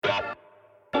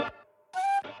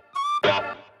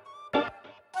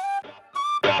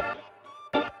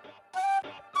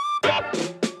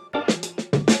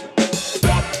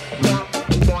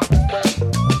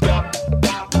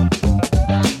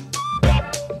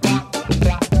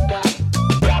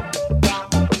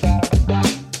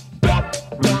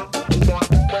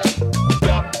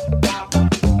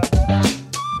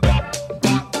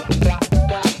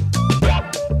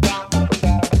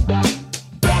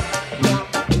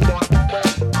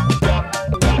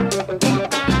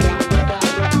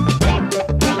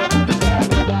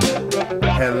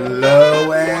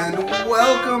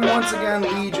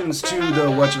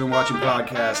Watching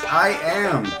podcast. I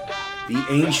am the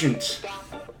ancient,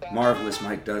 marvelous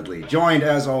Mike Dudley, joined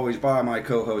as always by my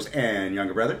co-host and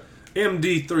younger brother,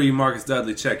 MD3 Marcus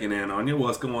Dudley, checking in on you.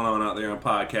 What's going on out there in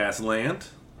podcast land?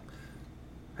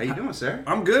 How you doing, sir?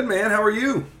 I'm good, man. How are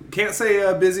you? Can't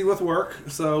say busy with work,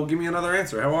 so give me another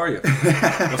answer. How are you?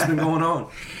 What's been going on?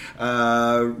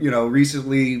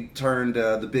 Recently turned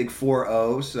the big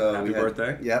 4-0, so Happy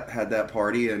birthday. Yep, had that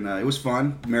party, and it was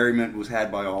fun. Merriment was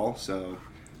had by all, so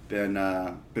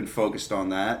been focused on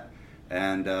that.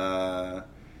 And,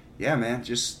 man,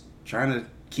 just trying to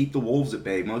keep the wolves at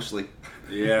bay, mostly.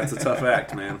 Yeah, it's a tough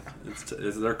act, man.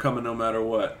 They're coming no matter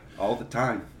what. All the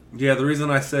time. Yeah, the reason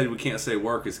I said we can't say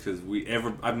work is because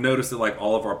I've noticed that like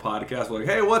all of our podcasts, we're like,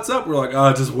 hey, what's up? We're like,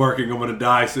 oh, just working. I'm going to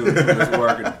die soon. I'm just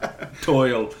working.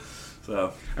 Toil.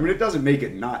 So I mean, it doesn't make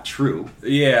it not true.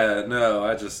 Yeah, no,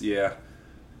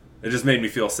 it just made me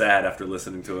feel sad after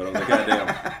listening to it. I was like, God damn,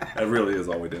 that really is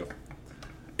all we do.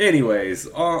 Anyways,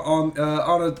 on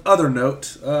another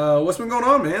note, what's been going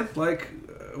on, man? Like,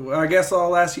 I guess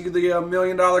I'll ask you the $1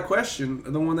 million question,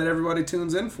 the one that everybody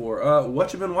tunes in for.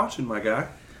 What you been watching, my guy?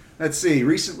 Let's see.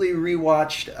 Recently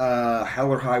rewatched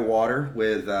Hell or High Water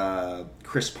with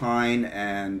Chris Pine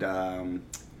and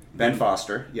Ben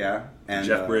Foster, yeah. And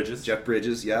Jeff Bridges. Jeff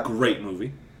Bridges, yeah. Great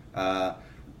movie.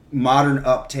 Modern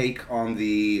uptake on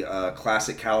the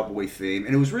classic cowboy theme.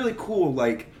 And it was really cool,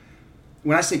 like,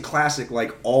 when I say classic,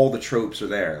 like, all the tropes are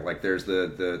there. Like, there's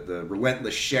the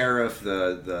relentless sheriff,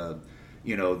 the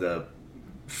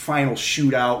final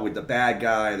shootout with the bad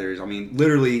guy.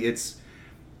 Literally,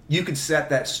 you could set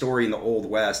that story in the Old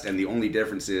West, and the only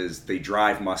difference is they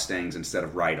drive Mustangs instead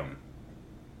of ride them.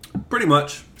 Pretty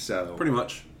much. Pretty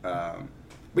much.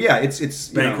 But yeah, it's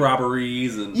bank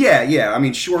robberies and yeah. I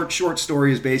mean, short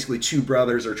story is basically two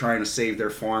brothers are trying to save their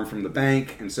farm from the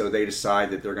bank, and so they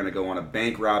decide that they're going to go on a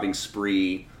bank robbing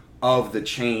spree of the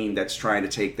chain that's trying to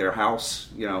take their house.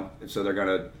 So they're going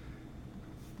to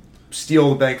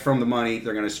steal the bank from the money.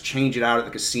 They're going to change it out at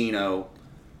the casino,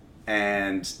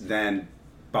 and then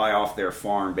buy off their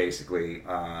farm, basically.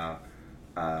 And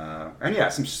yeah,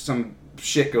 some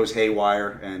shit goes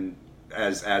haywire, and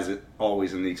as it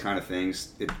always in these kind of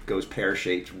things, it goes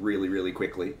pear-shaped really, really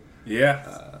quickly.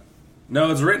 Yeah. No,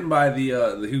 it's written by the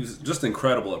who's just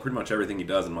incredible at pretty much everything he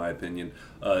does, in my opinion.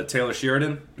 Taylor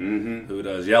Sheridan, who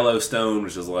does Yellowstone,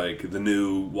 which is like the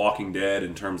new Walking Dead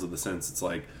in terms of the sense it's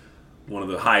like one of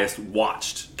the highest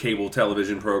watched cable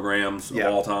television programs of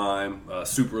all time.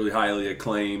 Super highly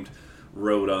acclaimed.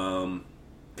 Wrote,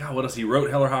 what else? He wrote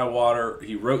Hell or High Water.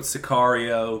 He wrote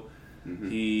Sicario.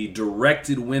 He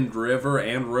directed Wind River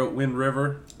and wrote Wind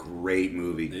River. Great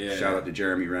movie. Yeah. Shout out to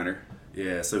Jeremy Renner.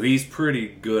 Yeah, so he's pretty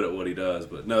good at what he does.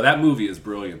 But no, that movie is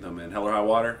brilliant though, man. Hell or High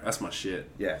Water, that's my shit.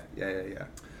 Yeah.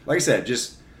 Like I said,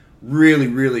 just really,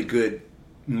 really good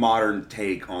modern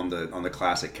take on the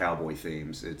classic cowboy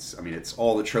themes. It's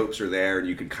all the tropes are there, and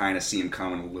you can kind of see them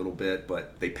coming a little bit,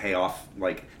 but they pay off,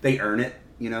 like they earn it.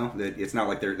 That it's not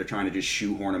like they're trying to just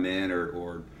shoehorn them in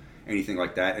or anything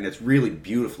like that. And it's really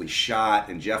beautifully shot.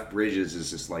 And Jeff Bridges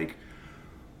is this like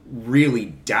really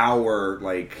dour,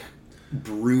 like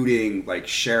brooding, like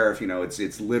sheriff.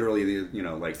 It's literally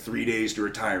like 3 days to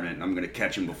retirement, and I'm going to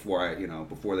catch him before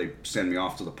they send me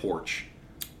off to the porch.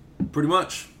 Pretty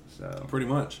much. So pretty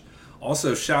much.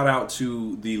 Also, shout out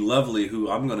to the lovely,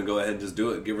 who I'm going to go ahead and just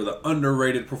do it, give her the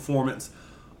underrated performance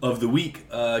of the week,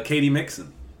 Katy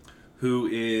Mixon.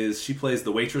 She plays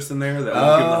the waitress in there that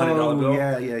won't give the $100 bill.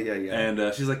 Yeah.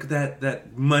 And she's like,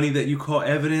 that money that you call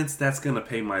evidence, that's going to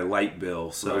pay my light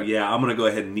bill. So yeah, I'm going to go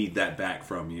ahead and need that back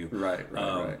from you. Right.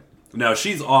 No,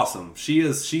 she's awesome.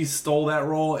 She stole that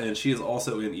role, and she is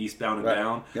also in Eastbound and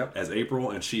Down as April,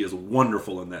 and she is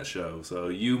wonderful in that show. So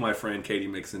you, my friend Katy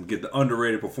Mixon, get the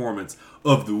underrated performance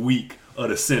of the week, of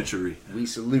the century. We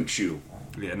salute you.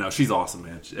 Yeah, no, she's awesome,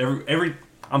 man.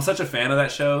 I'm such a fan of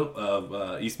that show,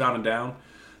 of Eastbound and Down,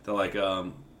 that like,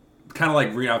 kind of like,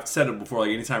 I've said it before,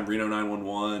 like anytime Reno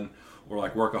 911 or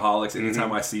like Workaholics,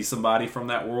 anytime I see somebody from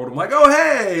that world, I'm like, oh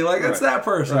hey, like that's that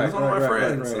person, that's one of my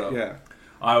friends. So yeah.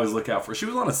 I always look out for her. She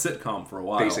was on a sitcom for a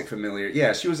while. Basic Familiar.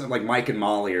 Yeah, she was like Mike and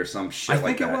Molly or some shit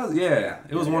like that. I think it was, yeah.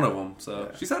 It was one of them.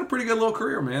 So she's had a pretty good little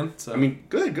career, man. So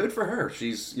good for her.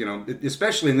 She's,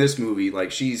 especially in this movie,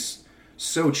 like she's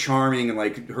so charming, and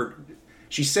like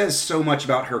she says so much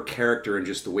about her character and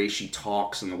just the way she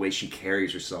talks and the way she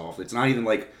carries herself. It's not even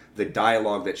like the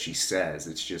dialogue that she says.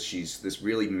 It's just she's this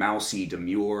really mousy,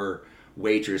 demure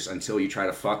waitress until you try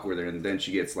to fuck with her, and then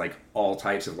she gets like all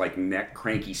types of like neck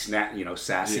cranky,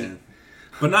 sassy. Yeah.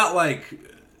 But not like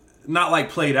not like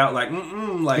played out like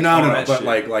like no, that but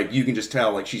shit. like you can just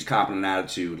tell like she's copping an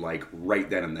attitude like right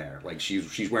then and there. Like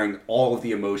she's wearing all of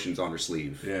the emotions on her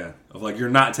sleeve. Yeah, of like, you're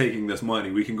not taking this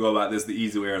money. We can go about this the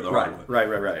easy way or the hard way.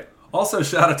 Right. Also,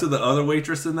 shout out to the other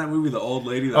waitress in that movie, the old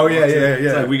lady. That Yeah.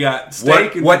 It's like, we got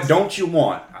steak. What don't you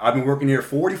want? I've been working here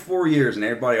 44 years, and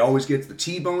everybody always gets the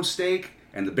T-bone steak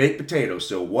and the baked potatoes.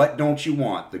 So what don't you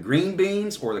want? The green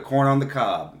beans or the corn on the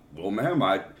cob? Well, ma'am,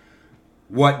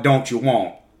 what don't you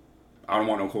want? I don't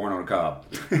want no corn on the cob.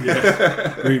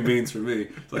 Yeah, green beans for me.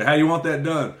 It's like, how you want that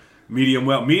done? Medium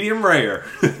well, medium rare.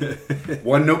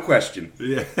 One, no question.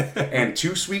 Yeah. And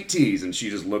 2 sweet teas, and she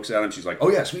just looks at him. She's like, "Oh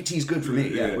yeah, sweet tea's good for me.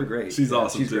 Yeah, we're great. She's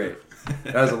awesome. She's too. great."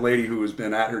 That is a lady who has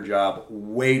been at her job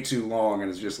way too long,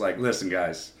 and is just like, "Listen,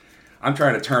 guys, I'm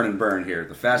trying to turn and burn here.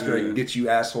 The faster I can get you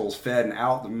assholes fed and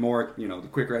out, the more the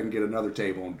quicker I can get another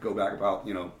table and go back about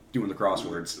doing the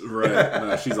crosswords." Right.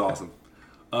 No, she's awesome.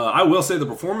 I will say the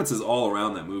performances all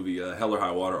around that movie, Hell or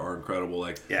High Water, are incredible.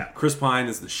 Like, Chris Pine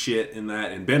is the shit in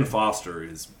that, and Ben Foster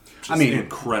is just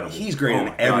incredible. He's great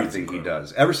in everything he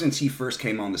does. Ever since he first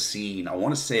came on the scene, I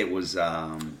want to say it was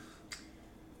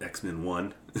X-Men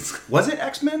 1. Was it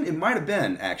X-Men? It might have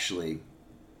been, actually.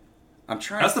 I'm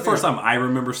trying. That's the first time I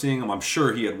remember seeing him. I'm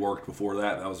sure he had worked before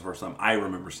that. That was the first time I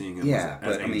remember seeing him. Yeah,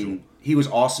 as but Angel. I mean, he was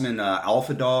awesome in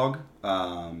Alpha Dog.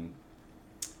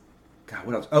 God,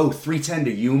 what else? Oh, 310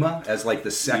 to Yuma as like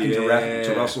the second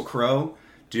to Russell Crowe.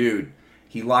 Dude,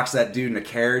 he locks that dude in a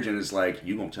carriage and is like,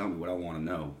 "You gonna tell me what I want to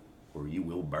know, or you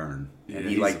will burn." Yeah,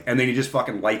 and then he just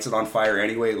fucking lights it on fire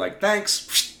anyway. Like,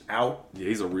 thanks, out. Yeah,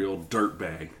 he's a real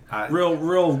dirtbag, real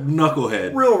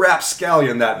knucklehead, real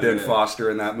rapscallion. That Ben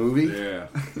Foster in that movie. Yeah,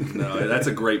 no, that's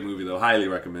a great movie though. Highly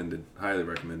recommended. Highly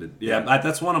recommended. Yeah,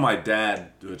 that's one of my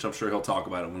dad, which I'm sure he'll talk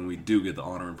about it when we do get the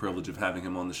honor and privilege of having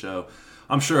him on the show.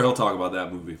 I'm sure he'll talk about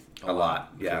that movie a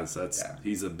lot. Yeah, because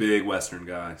he's a big Western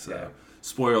guy. So,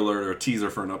 spoiler alert or a teaser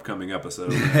for an upcoming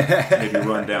episode. Maybe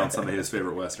run down some of his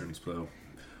favorite Westerns. So,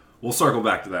 we'll circle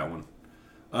back to that one.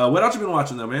 What else you been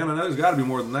watching though, man? I know there's got to be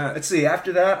more than that. Let's see.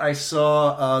 After that, I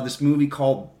saw this movie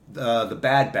called The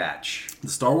Bad Batch. The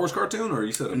Star Wars cartoon, or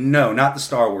you said it? No, not the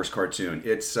Star Wars cartoon.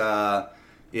 It's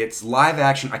live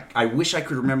action. I wish I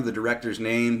could remember the director's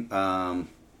name.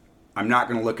 I'm not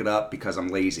going to look it up because I'm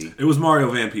lazy. It was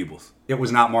Mario Van Peebles. It was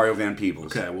not Mario Van Peebles.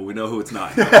 Okay, well, we know who it's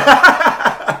not.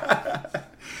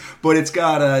 But it's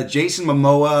got Jason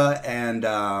Momoa and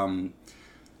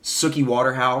Suki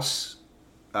Waterhouse.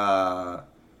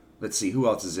 Let's see, who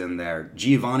else is in there?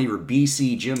 Giovanni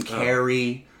Ribisi, Jim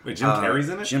Carrey. Wait, Jim Carrey's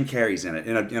in it? Jim Carrey's in it,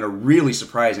 in a really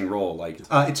surprising role. Like,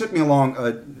 it took me a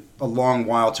long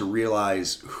while to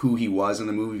realize who he was in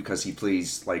the movie because he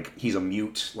plays, like, he's a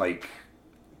mute, like,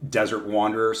 desert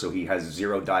wanderer, so he has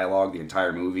zero dialogue the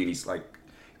entire movie, and he's like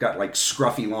got like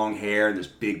scruffy long hair and this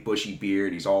big bushy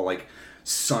beard. He's all like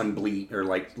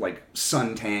like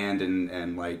suntanned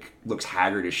and like looks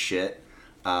haggard as shit.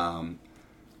 So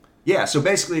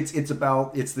basically it's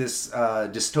this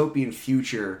dystopian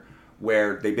future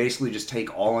where they basically just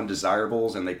take all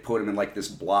undesirables and they put them in like this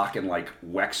block in like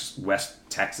West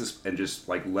Texas and just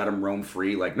like let them roam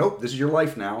free. Like, nope, this is your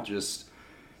life now. Just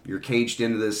you're caged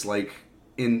into this like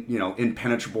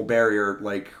impenetrable barrier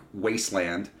like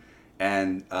wasteland,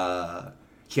 and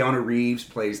Keanu Reeves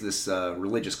plays this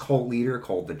religious cult leader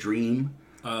called the Dream.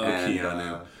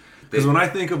 Keanu. Because when I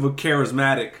think of a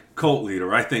charismatic cult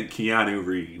leader, I think Keanu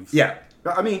Reeves. Yeah,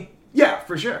 I mean, yeah,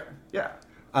 for sure. Yeah,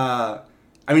 I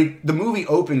mean, the movie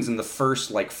opens in the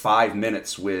first like 5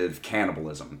 minutes with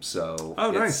cannibalism. So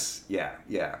nice.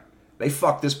 Yeah. They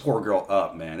fucked this poor girl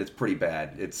up, man. It's pretty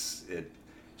bad.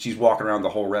 She's walking around the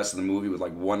whole rest of the movie with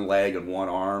like one leg and one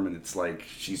arm, and it's like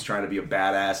she's trying to be a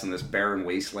badass in this barren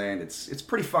wasteland. It's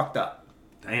pretty fucked up.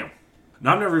 Damn.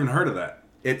 No, I've never even heard of that.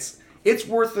 It's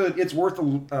worth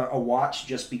a watch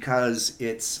just because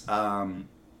it's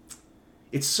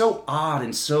so odd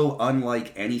and so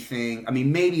unlike anything. I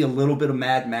mean, maybe a little bit of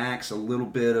Mad Max, a little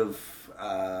bit of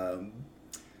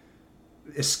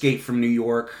Escape from New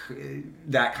York,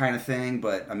 that kind of thing.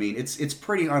 But I mean, it's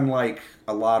pretty unlike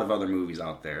a lot of other movies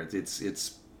out there.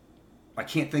 It's I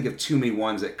can't think of too many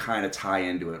ones that kind of tie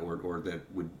into it or that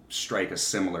would strike a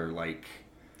similar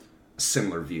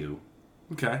view.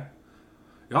 Okay.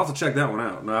 You'll have to check that one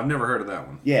out. No, I've never heard of that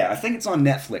one. Yeah, I think it's on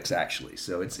Netflix actually,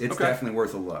 so it's definitely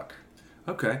worth a look.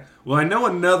 Okay. Well, I know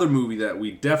another movie that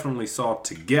we definitely saw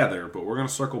together, but we're going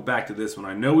to circle back to this one.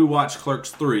 I know we watched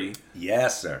Clerks III.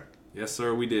 Yes, sir. Yes,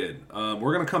 sir, we did.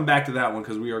 We're going to come back to that one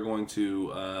because we are going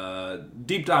to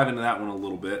deep dive into that one a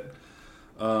little bit.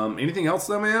 Anything else,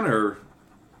 though, man? Or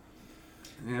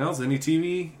anything else? Any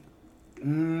TV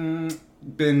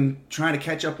Been trying to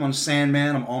catch up on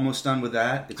Sandman. I'm almost done with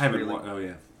that. It's I haven't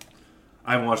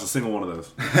I haven't watched a single one of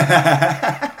those.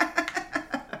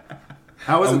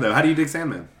 How is it though? How do you dig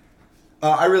Sandman?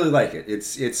 I really like it.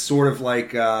 It's sort of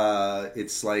like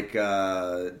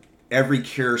every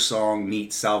Cure song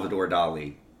meets Salvador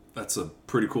Dali. That's a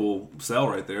pretty cool sell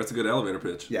right there. That's a good elevator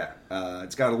pitch. Yeah,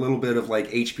 it's got a little bit of like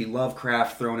H.P.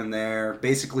 Lovecraft thrown in there.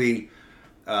 Basically,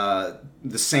 the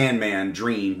Sandman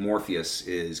dream, Morpheus,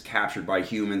 is captured by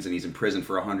humans and he's imprisoned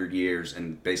for 100 years.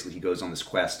 And basically, he goes on this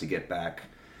quest to get back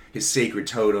his sacred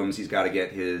totems. He's got to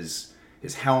get his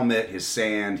helmet, his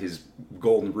sand, his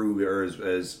golden ruby, or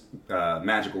his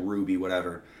magical ruby,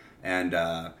 whatever. And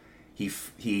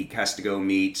he has to go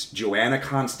meet Joanna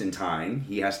Constantine.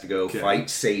 He has to go fight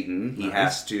Satan. He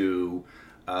has to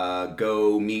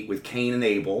go meet with Cain and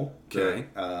Abel. Okay.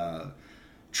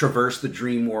 Traverse the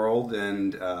dream world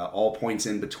and all points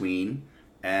in between.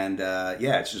 And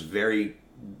it's just really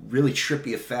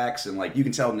trippy effects. And like you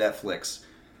can tell Netflix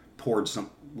poured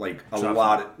a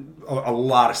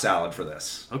lot of salad for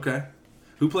this. Okay.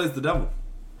 Who plays the devil?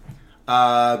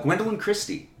 Gwendolyn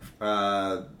Christie.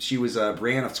 She was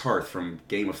Brienne of Tarth from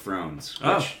Game of Thrones,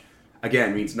 which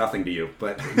again means nothing to you.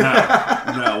 But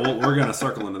no, we're going to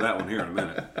circle into that one here in a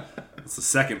minute. It's the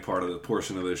second part of the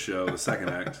portion of this show, the second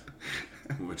act.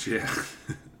 Which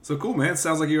so cool, man.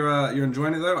 Sounds like you're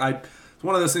enjoying it though. It's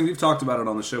one of those things we've talked about it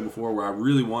on the show before, where I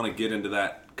really want to get into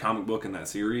that comic book and that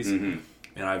series. Mm-hmm.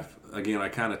 And I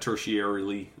kind of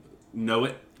tertiarily know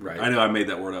it. Right. I know I made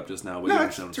that word up just now. But no,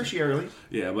 it's tertiarily.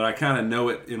 Yeah, but I kind of know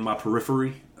it in my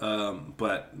periphery,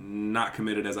 but not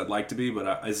committed as I'd like to be.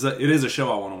 But it is a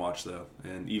show I want to watch, though,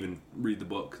 and even read the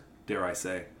book, dare I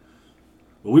say.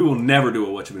 But we will never do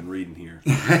a What You've Been Reading here.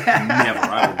 Never.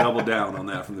 I will double down on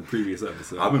that from the previous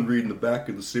episode. I've been reading the back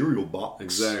of the cereal box.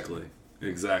 Exactly.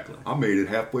 I made it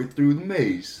halfway through the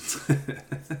maze.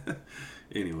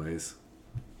 Anyways.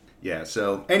 Yeah,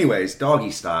 so,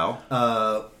 doggy style.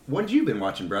 What have you been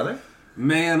watching, brother?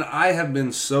 Man, I have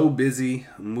been so busy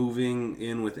moving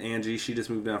in with Angie. She just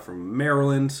moved down from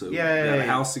Maryland, so we got a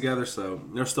house together, so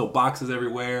there's still boxes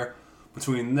everywhere.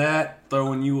 Between that,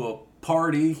 throwing you a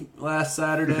party last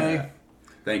Saturday.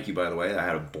 Thank you, by the way. I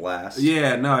had a blast.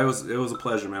 Yeah, no, it was a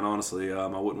pleasure, man, honestly. I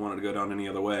wouldn't want it to go down any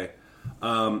other way.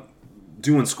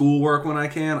 Doing schoolwork when I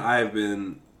can. I have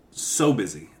been so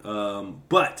busy.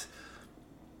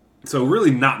 So really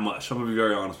not much. I'm going to be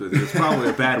very honest with you. It's probably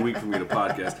a bad week for me to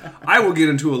podcast. I will get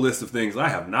into a list of things I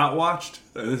have not watched.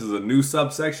 This is a new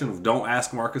subsection of don't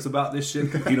ask Marcus about this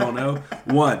shit if you don't know.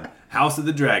 1, House of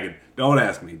the Dragon. Don't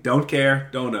ask me. Don't care.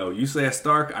 Don't know. You say a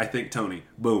Stark, I think Tony.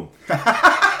 Boom.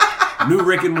 New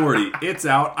Rick and Morty. It's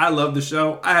out. I love the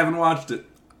show. I haven't watched it.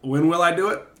 When will I do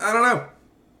it? I don't know.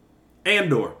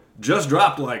 Andor. Just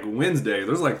dropped like Wednesday.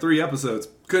 There's like 3 episodes.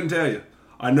 Couldn't tell you.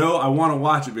 I know I want to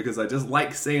watch it because I just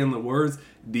like saying the words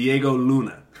Diego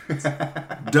Luna.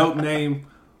 Dope name.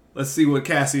 Let's see what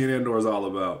Cassian Andor is all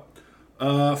about.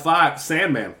 5,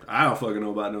 Sandman. I don't fucking know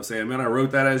about no Sandman. I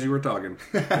wrote that as you were talking.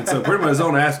 And so pretty much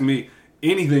don't ask me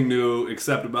anything new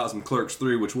except about some Clerks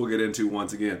 3, which we'll get into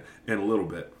once again in a little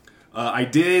bit. I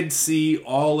did see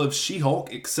all of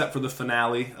She-Hulk except for the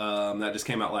finale. That just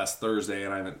came out last Thursday,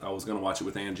 and I was going to watch it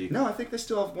with Angie. No, I think they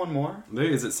still have one more.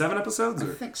 Is it 7 episodes? I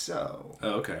think so.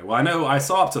 Oh, okay. Well, I know I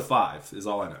saw up to 5 is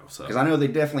all I know. So because I know they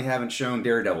definitely haven't shown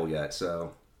Daredevil yet.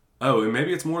 So. Oh, and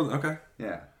maybe it's more. Okay.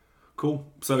 Yeah. Cool.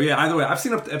 So yeah. Either way, I've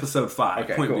seen up to episode 5.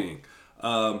 Okay, point cool. being,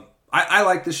 I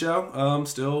like the show.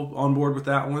 Still on board with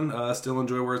that one. Still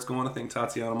enjoy where it's going. I think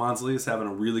Tatiana Mansley is having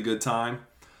a really good time.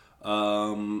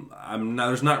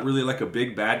 There's not really like a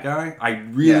big bad guy. I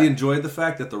really enjoyed the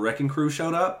fact that the Wrecking Crew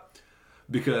showed up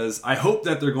because I hope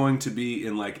that they're going to be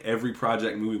in like every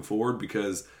project moving forward,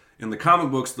 because in the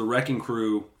comic books the Wrecking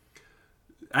Crew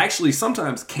actually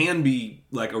sometimes can be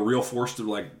like a real force to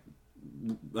like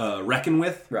reckon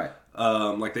with. Right.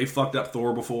 Like they fucked up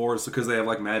Thor before, so because they have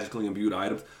like magically imbued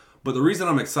items. But the reason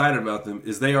I'm excited about them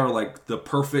is they are like the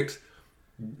perfect.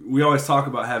 We always talk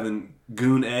about having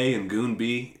Goon A and Goon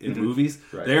B in movies.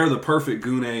 Right. They are the perfect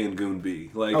Goon A and Goon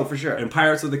B. Like, oh, for sure. In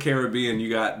Pirates of the Caribbean,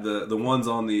 you got the ones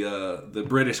on the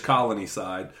British colony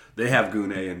side. They have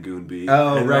Goon A and Goon B.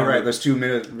 Oh, and right. Those 2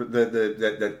 minutes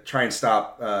that try and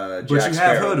stop Jack But you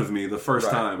Sparrow. have heard of me the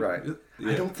first time. Right.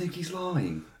 Yeah. I don't think he's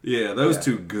lying. Yeah, those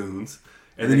 2 goons.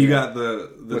 And then you got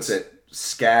the what's it?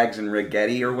 Skaggs and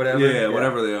Rigetti or whatever? Yeah,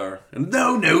 whatever they are. And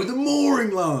no, the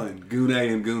mooring line. Goon A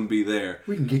and Goon B there.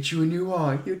 We can get you a new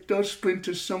eye. It does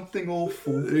splinter something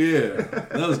awful. Yeah,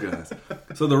 those guys.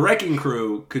 So the Wrecking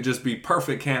Crew could just be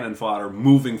perfect cannon fodder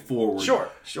moving forward sure.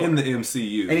 in the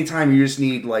MCU. Anytime you just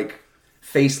need, like,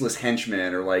 faceless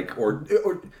henchmen or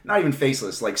not even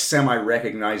faceless, like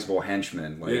semi-recognizable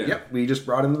henchmen. Like, yep, we just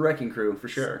brought in the Wrecking Crew for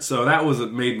sure. So that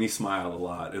made me smile a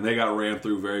lot, and they got ran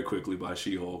through very quickly by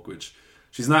She-Hulk, which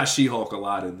she's not She-Hulk a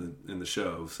lot in the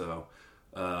show. So,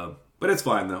 but it's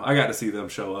fine though. I got to see them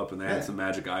show up, and they had some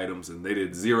magic items, and they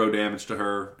did 0 damage to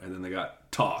her, and then they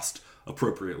got tossed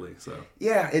appropriately. So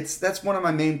yeah, that's one of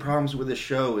my main problems with this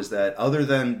show is that other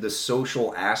than the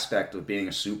social aspect of being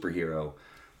a superhero,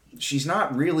 she's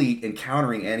not really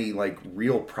encountering any like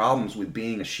real problems with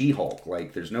being a She-Hulk.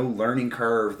 Like there's no learning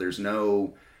curve,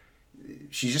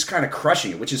 she's just kind of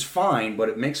crushing it, which is fine, but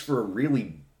it makes for a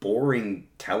really boring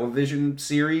television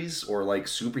series or like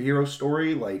superhero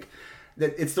story. Like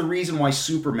that, it's the reason why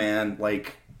Superman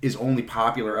like is only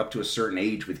popular up to a certain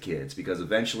age with kids, because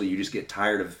eventually you just get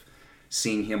tired of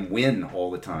seeing him win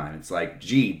all the time. It's like,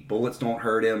 gee, bullets don't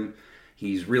hurt him.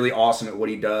 He's really awesome at what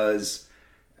he does.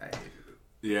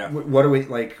 Yeah. What are we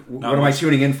like? What am I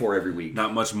tuning in for every week?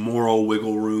 Not much moral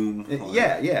wiggle room.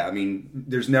 Yeah. I mean,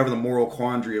 there's never the moral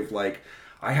quandary of like,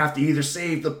 I have to either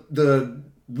save the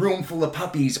room full of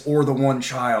puppies or the one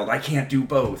child. I can't do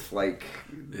both. Like,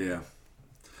 yeah.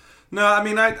 No, I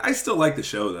mean, I still like the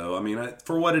show though. I mean,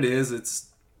 for what it is,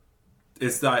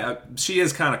 she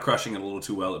is kind of crushing it a little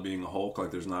too well at being a Hulk. Like,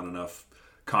 there's not enough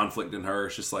conflict in her.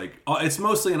 It's just like, it's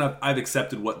mostly enough. I've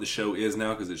accepted what the show is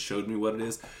now because it showed me what it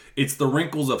is. It's the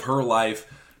wrinkles of her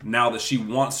life now that she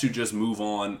wants to just move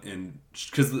on, and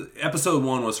because episode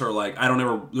 1 was her like,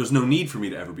 there's no need for me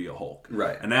to ever be a Hulk,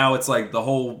 right? And now it's like the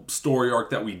whole story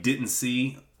arc that we didn't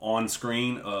see on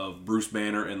screen of Bruce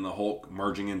Banner and the Hulk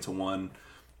merging into one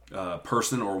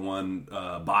person or one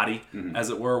body, as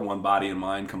it were, one body and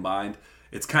mind combined.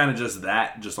 It's kind of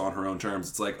just on her own terms.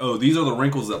 It's like, oh, these are the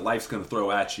wrinkles that life's going to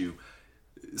throw at you.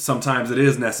 Sometimes it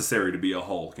is necessary to be a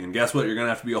Hulk. And guess what? You're going to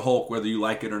have to be a Hulk whether you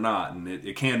like it or not. And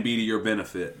it can be to your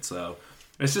benefit. So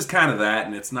it's just kind of that.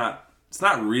 And it's not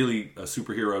really a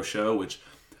superhero show, which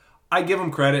I give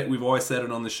them credit. We've always said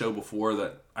it on the show before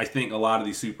that I think a lot of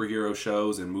these superhero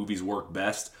shows and movies work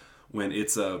best when it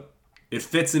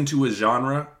fits into a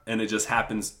genre and it just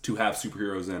happens to have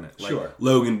superheroes in it. Like sure.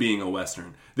 Logan being a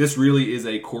Western. This really is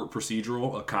a court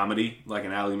procedural, a comedy, like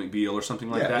an Ally McBeal or something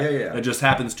like that. Yeah. That just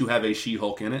happens to have a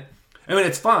She-Hulk in it. I mean,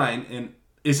 it's fine, and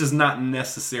it's just not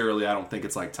necessarily, I don't think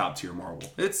it's like top tier Marvel.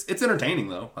 It's entertaining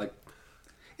though. Like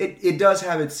it does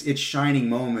have its shining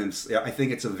moments. I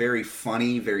think it's a very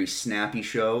funny, very snappy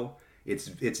show. It's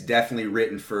definitely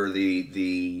written for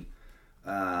the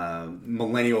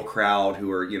millennial crowd who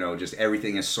are, just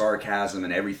everything is sarcasm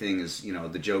and everything is,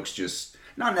 the jokes just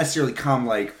not necessarily come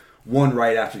like one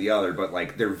right after the other, but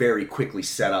like they're very quickly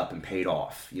set up and paid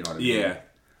off. You know what I mean?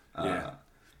 Yeah.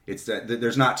 It's that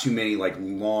there's not too many like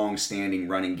long-standing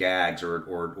running gags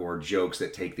or jokes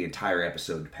that take the entire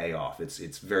episode to pay off.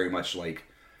 It's very much like,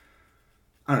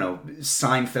 I don't know,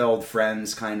 Seinfeld,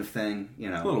 Friends kind of thing.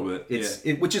 A little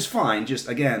bit. Which is fine. Just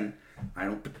again, I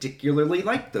don't particularly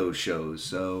like those shows,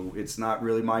 so it's not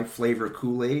really my flavor of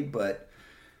Kool-Aid, but,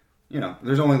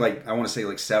 there's only like, I want to say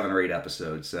like 7 or 8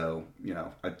 episodes, so,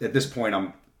 at this point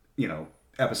I'm,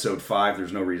 episode 5,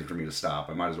 there's no reason for me to stop.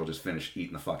 I might as well just finish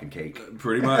eating the fucking cake.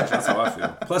 Pretty much, that's how I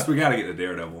feel. Plus, we got to get to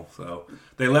Daredevil, so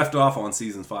they left off on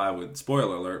season 5 with,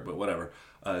 spoiler alert, but whatever,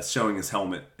 showing his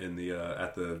helmet in the,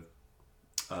 at the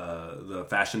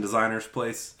fashion designer's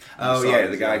place. Oh yeah,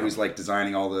 the guy who's like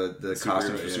designing all the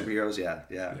costumes for superheroes.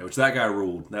 Yeah. Which that guy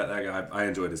ruled. That guy, I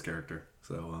enjoyed his character.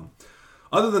 So,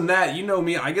 other than that, you know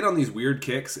me, I get on these weird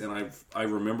kicks, and I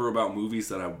remember about movies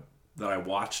that I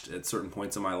watched at certain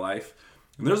points in my life.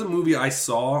 And there's a movie I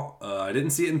saw. I didn't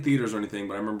see it in theaters or anything,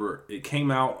 but I remember it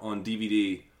came out on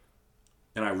DVD,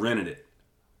 and I rented it,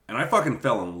 and I fucking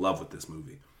fell in love with this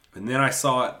movie. And then I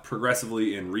saw it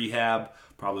progressively in rehab,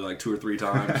 probably like 2 or 3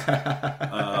 times.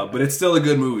 But it's still a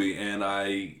good movie, and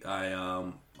I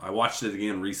watched it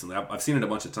again recently. I've seen it a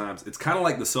bunch of times. It's kind of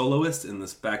like The Soloist in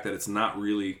this fact that it's not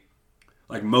really...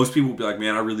 Like, most people will be like,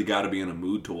 man, I really got to be in a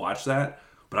mood to watch that.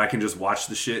 But I can just watch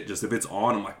the shit. Just if it's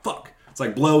on, I'm like, fuck. It's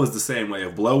like Blow is the same way.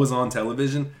 If Blow is on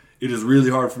television, it is really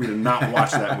hard for me to not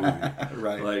watch that movie.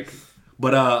 Right.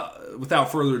 But without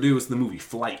further ado, it's the movie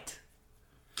Flight.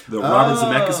 The Robert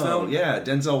Zemeckis film? Yeah,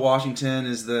 Denzel Washington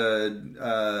is the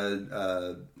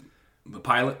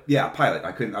pilot? Yeah, pilot.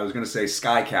 I was going to say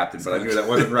Sky Captain, but I knew that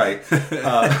wasn't right.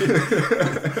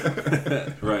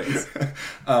 Right.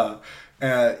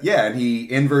 And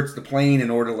he inverts the plane in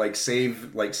order to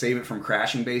save it from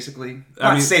crashing, basically.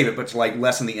 Not save it, but to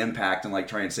lessen the impact and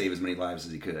try and save as many lives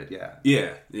as he could. Yeah.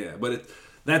 Yeah. But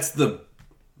that's the.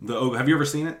 Have you ever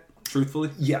seen it?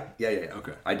 Truthfully? Yeah.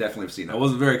 Okay. I definitely have seen it. It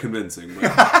wasn't very convincing, but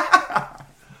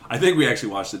I I think we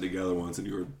actually watched it together once, and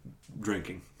you were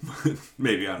drinking.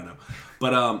 Maybe, I don't know.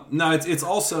 But no, it's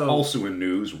also in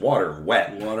news. Water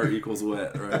wet. Water equals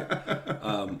wet,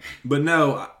 right? But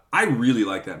no, I really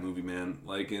like that movie, man.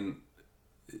 Like,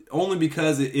 only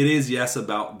because it is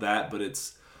about that, but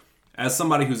it's as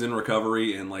somebody who's in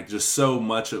recovery and like just so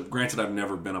much of. Granted, I've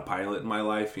never been a pilot in my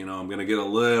life. You know, I'm gonna get a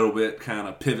little bit kind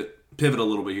of pivot a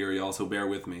little bit here, y'all. So bear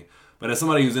with me. But as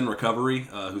somebody who's in recovery,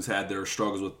 who's had their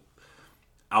struggles with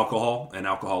alcohol and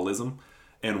alcoholism,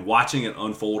 and watching it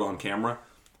unfold on camera,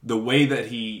 the way that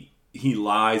he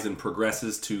lies and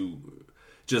progresses to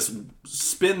just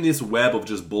spin this web of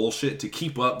just bullshit to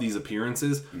keep up these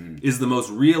appearances is the most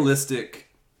realistic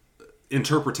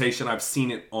interpretation I've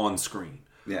seen it on screen.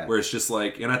 Yeah. Where it's just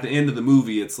like, and at the end of the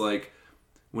movie, it's like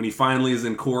when he finally is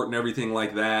in court and everything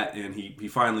like that, and he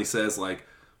finally says like,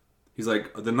 he's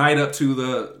like, the night up to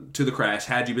the crash,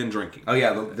 had you been drinking? Oh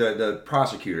yeah, the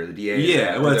prosecutor, the DA.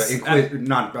 Yeah, well, it's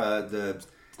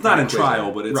not in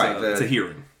trial, but it's a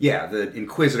hearing. Yeah, the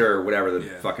inquisitor or whatever the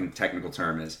fucking technical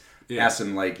term is. Yeah. Asked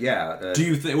him like, do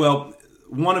you think? Well,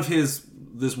 one of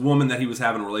this woman that he was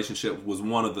having a relationship was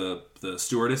one of the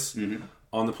stewardess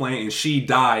on the plane, and she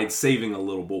died saving a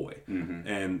little boy.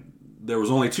 And there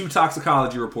was only 2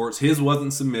 toxicology reports. His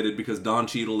wasn't submitted because Don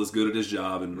Cheadle is good at his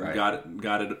job and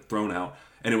got it thrown out.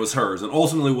 And it was hers. And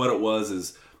ultimately what it was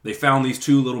is they found these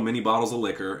 2 little mini bottles of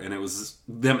liquor, and it was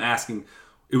them asking,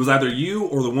 it was either you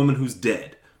or the woman who's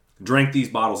dead drank these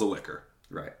bottles of liquor.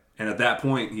 Right. And at that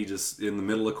point, he just, in the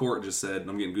middle of court, just said, and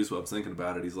I'm getting goosebumps thinking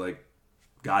about it, he's like,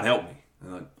 God help me. And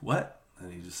I'm like, what?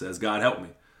 And he just says, God help me.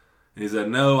 And he said,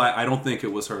 no, I don't think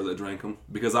it was her that drank them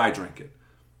because I drank it.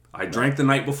 I drank the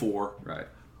night before. Right.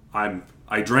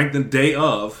 I drank the day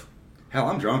of. Hell,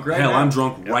 I'm drunk right now. I'm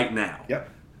drunk right now. Yep.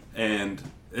 And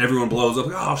everyone blows up,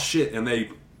 like, oh shit. And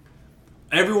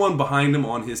everyone behind him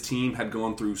on his team had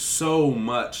gone through so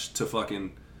much to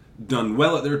fucking done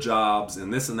well at their jobs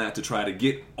and this and that to try to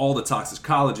get all the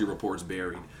toxicology reports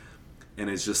buried. And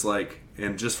it's just like,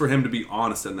 and just for him to be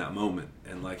honest in that moment,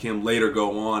 and like him later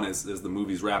go on as the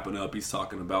movie's wrapping up, he's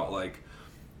talking about like,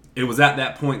 it was at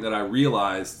that point that I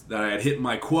realized that I had hit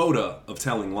my quota of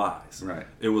telling lies. Right.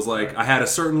 It was like I had a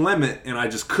certain limit and I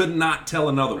just could not tell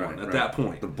another one at that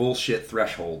point. The bullshit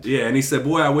threshold. Yeah, and he said,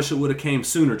 boy, I wish it would have came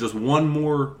sooner. Just one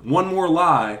more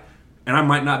lie, and I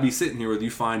might not be sitting here with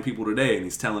you fine people today. And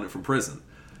he's telling it from prison.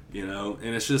 You know?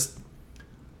 And it's just,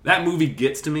 that movie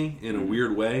gets to me in a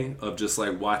weird way of just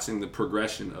like watching the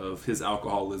progression of his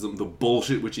alcoholism, the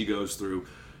bullshit which he goes through.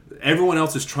 Everyone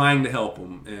else is trying to help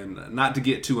him, and not to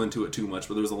get too into it too much,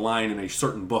 but there's a line in a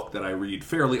certain book that I read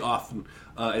fairly often.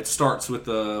 It starts with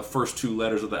the first 2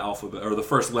 letters of the alphabet, or the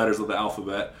first letters of the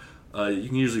alphabet. You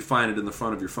can usually find it in the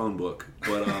front of your phone book,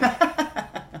 but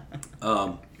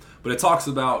but it talks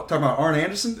about Arn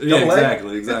Anderson. Yeah,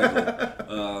 exactly.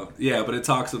 But it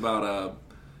talks about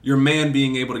your man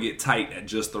being able to get tight at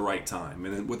just the right time,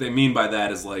 and what they mean by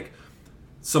that is like,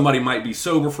 somebody might be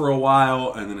sober for a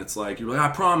while, and then it's like, you're like, I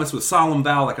promise with solemn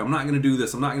vow, like, I'm not going to do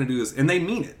this, and they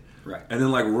mean it. Right. And then,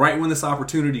 like, right when this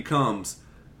opportunity comes,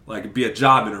 like, be a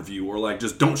job interview, or, like,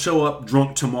 just don't show up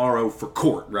drunk tomorrow for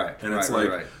court. Right. And it's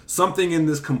something in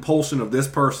this compulsion of this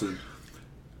person.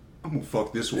 I'm going to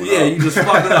fuck this one up. Yeah, you just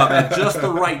fuck it up at just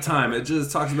the right time. It just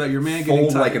talks about your man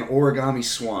getting tight. Fold like an origami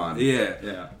swan. Yeah.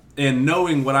 Yeah. And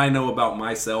knowing what I know about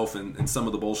myself and some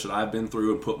of the bullshit I've been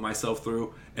through and put myself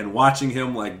through, and watching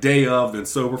him like day of and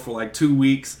sober for like 2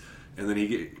 weeks, and then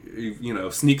he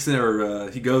sneaks in, or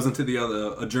he goes into the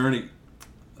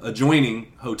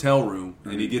adjoining hotel room,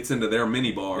 and he gets into their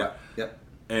mini bar,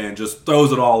 and just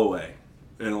throws it all away.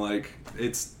 And like,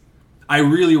 I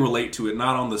really relate to it,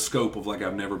 not on the scope of like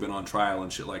I've never been on trial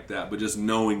and shit like that, but just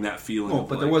knowing that feeling. Oh,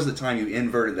 but there was the time you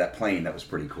inverted that plane. That was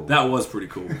pretty cool. That was pretty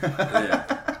cool.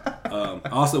 Yeah. I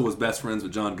also was best friends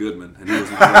with John Goodman, and he was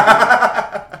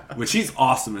which he's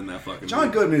awesome in that fucking John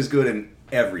movie. Goodman is good in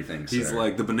everything, sir. He's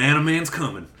like, the banana man's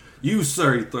coming. You,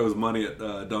 sir, he throws money at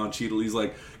Don Cheadle. He's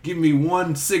like, give me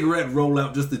 1 cigarette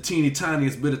rollout, just the teeny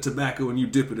tiniest bit of tobacco, and you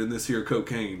dip it in this here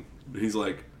cocaine. He's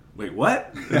like, wait,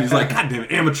 what? And he's like, God damn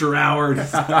it, amateur hour. And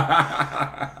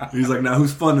he's like, now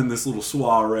who's funding this little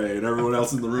soiree? And everyone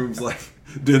else in the room's like,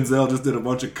 Denzel just did a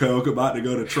bunch of coke, about to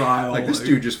go to trial. Like, this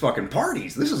dude just fucking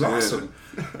parties. This is awesome.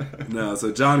 No,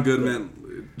 so John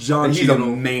Goodman, he's Cheadle,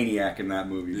 a maniac in that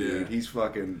movie, dude.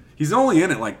 He's only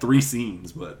in it like 3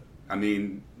 scenes, but I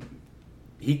mean,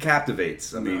 he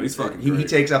captivates. I mean, he's fucking he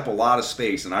takes up a lot of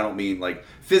space, and I don't mean like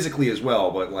physically as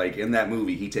well, but like in that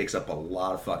movie, he takes up a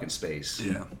lot of fucking space.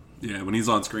 Yeah. Yeah, when he's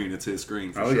on screen, it's his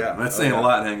screen for sure. Yeah. And that's saying a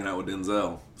lot hanging out with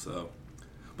Denzel. So,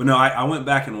 but no, I went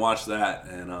back and watched that,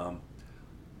 and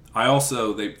I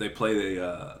also they play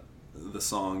the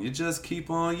song "You Just Keep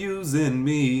On Using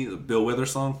Me," the Bill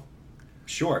Withers song.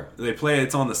 Sure. They play it.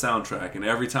 It's on the soundtrack, and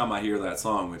every time I hear that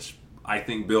song, which I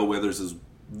think Bill Withers is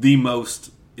the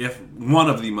most, if one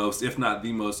of the most, if not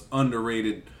the most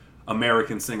underrated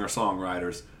American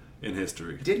singer-songwriters in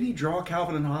history. Didn't he draw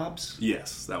Calvin and Hobbes?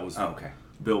 Yes, that was okay.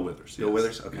 Bill Withers. Bill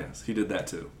Withers? Okay. Yes, he did that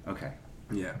too. Okay.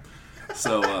 Yeah.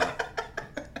 So,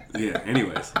 yeah,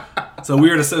 anyways. So,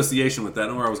 weird association with that. I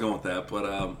don't know where I was going with that.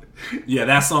 But, yeah,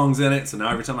 that song's in it. So, now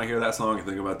every time I hear that song, I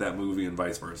think about that movie and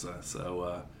vice versa.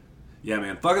 So, yeah,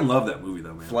 man. Fucking love that movie,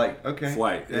 though, man. Flight. Okay.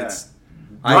 Flight. Yeah.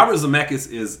 Robert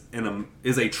Zemeckis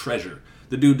is a treasure.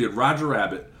 The dude did Roger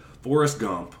Rabbit, Forrest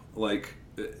Gump, like...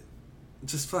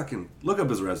 Just fucking look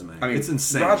up his resume. I mean, it's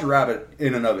insane. Roger Rabbit,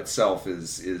 in and of itself,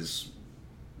 is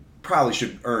probably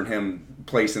should earn him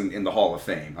place in the Hall of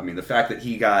Fame. I mean, the fact that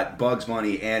he got Bugs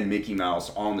Bunny and Mickey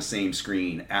Mouse on the same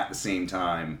screen at the same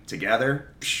time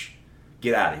together,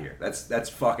 get out of here. That's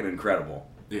fucking incredible.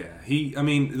 Yeah, I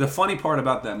mean, the funny part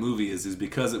about that movie is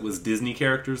because it was Disney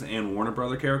characters and Warner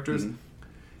Brother characters. Mm-hmm.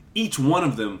 Each one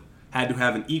of them had to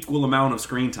have an equal amount of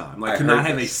screen time. Like, could not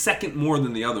have a second more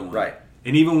than the other one. Right.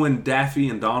 And even when Daffy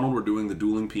and Donald were doing the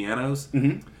dueling pianos,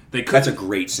 mm-hmm. they couldn't... That's a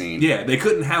great scene. Yeah, they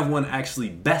couldn't have one actually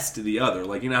best the other.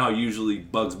 Like, you know how usually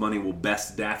Bugs Bunny will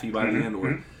best Daffy by the end,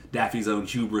 or Daffy's own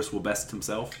hubris will best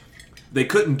himself? They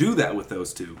couldn't do that with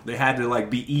those two. They had to,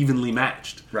 like, be evenly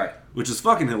matched. Right. Which is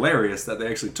fucking hilarious that they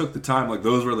actually took the time, like,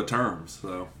 those were the terms,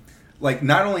 so... Like,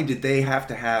 not only did they have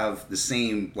to have the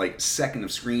same, like, second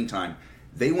of screen time,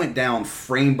 they went down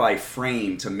frame by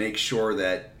frame to make sure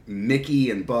that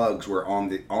Mickey and Bugs were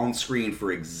on screen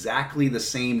for exactly the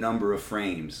same number of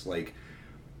frames, like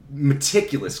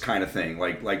meticulous kind of thing,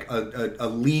 like a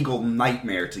legal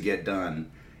nightmare to get done,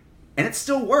 and it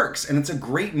still works, and it's a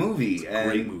great movie.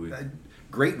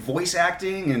 Great voice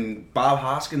acting, and Bob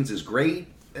Hoskins is great.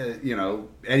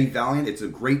 Eddie Valiant. It's a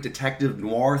great detective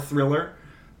noir thriller.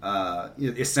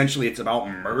 Essentially, it's about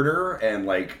murder and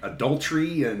like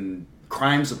adultery and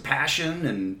crimes of passion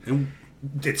and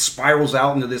it spirals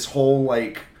out into this whole,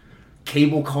 like,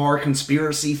 cable car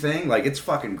conspiracy thing. Like, it's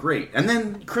fucking great. And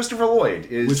then Christopher Lloyd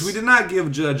is... Which we did not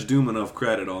give Judge Doom enough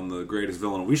credit on the greatest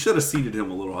villain. We should have seated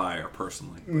him a little higher,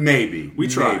 personally. Maybe. We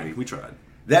tried. We tried.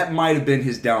 That might have been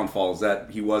his downfall, is that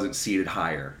he wasn't seated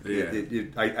higher. Yeah.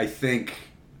 I think...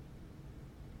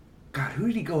 God, who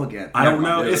did he go against? I don't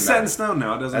know. It's set in stone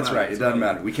now. It doesn't matter. That's right. It doesn't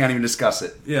matter. We can't even discuss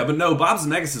it. Yeah, but no, Bob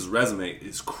Zemeckis' resume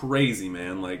is crazy,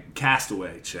 man. Like,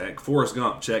 Castaway, check. Forrest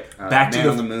Gump, check. Back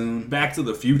to the Moon. Back to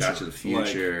the Future. Back to the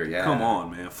Future, like, yeah. Come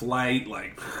on, man. Flight,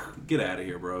 like, get out of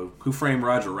here, bro. Who Framed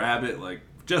Roger Rabbit? Like,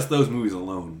 just those movies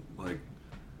alone. Like,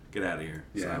 get out of here.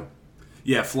 Yeah. So,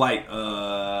 yeah, Flight.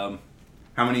 How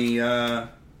many,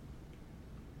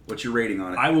 what's your rating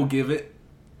on it? I will give it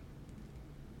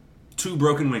 2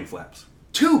 broken wing flaps.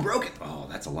 2 broken? Oh,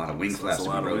 that's a lot of wing flaps. That's a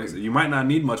lot of wings. You might not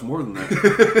need much more than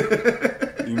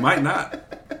that. You might not.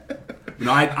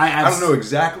 I don't know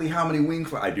exactly how many wing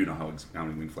flaps. I do know how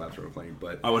many wing flaps are playing,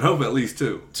 but I would hope at least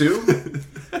 2. 2?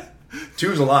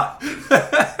 2's a lot.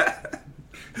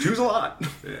 2's a lot.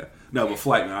 Yeah. No, but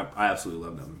Flight, man, I absolutely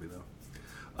love that movie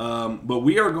though. But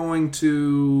we are going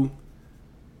to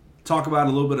talk about a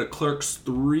little bit of Clerks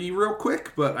 3 real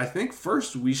quick, but I think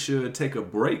first we should take a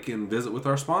break and visit with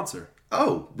our sponsor.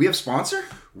 Oh, we have a sponsor?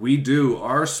 We do.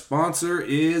 Our sponsor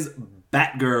is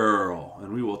Batgirl,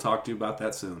 and we will talk to you about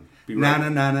that soon. Be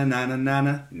right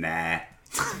back. Nah.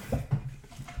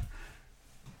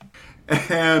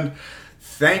 And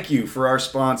thank you for our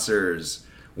sponsors,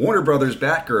 Warner Brothers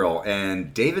Batgirl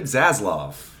and David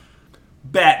Zaslav.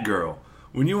 Batgirl.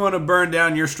 When you want to burn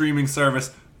down your streaming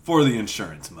service for the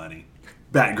insurance money,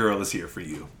 Batgirl is here for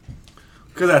you.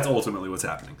 Because that's ultimately what's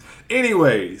happening.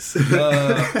 Anyways,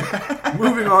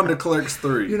 moving on to Clerks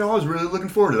 3. You know, I was really looking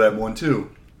forward to that one,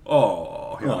 too.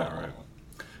 Oh, yeah, right.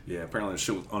 Yeah, apparently the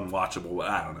shit was unwatchable, but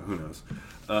I don't know. Who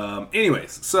knows?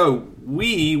 Anyways, so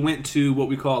we went to what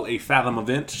we call a Fathom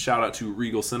event. Shout out to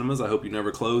Regal Cinemas. I hope you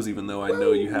never close, even though I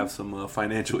know you have some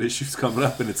financial issues coming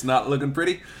up and it's not looking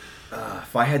pretty.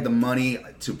 If I had the money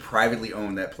to privately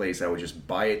own that place, I would just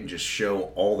buy it and just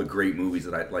show all the great movies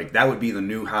that I like. That would be the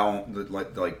new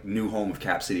new home of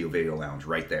Cap City Video Lounge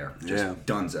right there. Just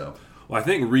dunzo. Well, I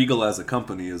think Regal as a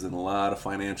company is in a lot of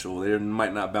financial. They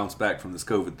might not bounce back from this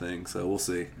COVID thing, so we'll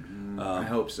see. I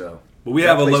hope so. But we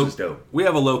have a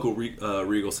local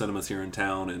Regal Cinemas here in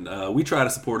town, and we try to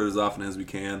support it as often as we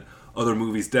can. Other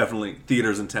movies,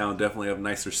 theaters in town definitely have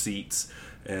nicer seats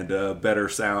and better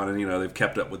sound, and they've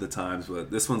kept up with the times.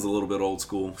 But this one's a little bit old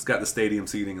school. It's got the stadium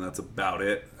seating, and that's about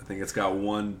it. I think it's got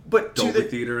one but Dolby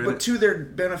theater in it. But to their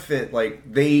benefit,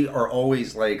 like, they are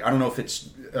always, like, I don't know if it's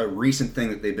a recent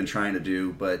thing that they've been trying to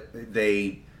do, but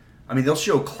they'll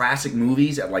show classic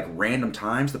movies at, like, random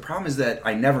times. The problem is that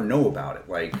I never know about it.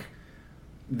 Like,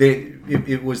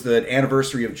 it was the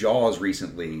anniversary of Jaws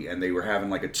recently, and they were having,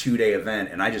 like, a 2-day event,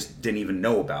 and I just didn't even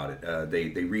know about it. They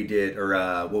redid,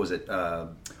 or what was it,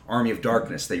 Army of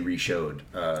Darkness they reshowed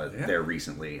there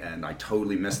recently, and I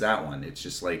totally missed that one. It's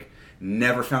just, like,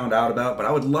 never found out about, but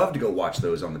I would love to go watch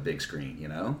those on the big screen, you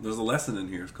know? There's a lesson in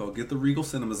here. It's called Get the Regal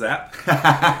Cinemas app.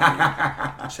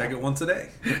 Check it once a day.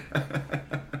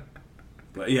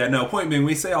 But yeah, no, point being,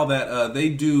 we say all that. They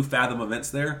do Fathom events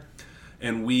there,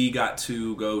 and we got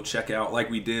to go check out,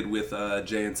 like we did with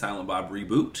Jay and Silent Bob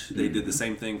Reboot. They did the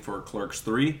same thing for Clerks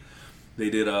III. They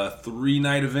did a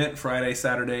 3-night event, Friday,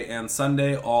 Saturday, and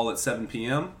Sunday, all at 7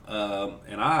 p.m.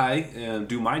 And I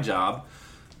do my job,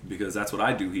 because that's what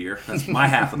I do here. That's my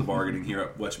half of the bargaining here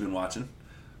at What You've Been Watching.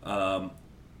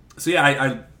 So yeah,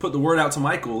 I put the word out to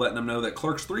Michael, letting him know that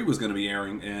Clerks 3 was going to be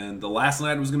airing, and the last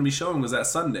night it was going to be showing was that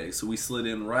Sunday. So we slid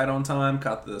in right on time,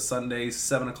 caught the Sunday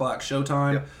 7 o'clock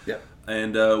showtime,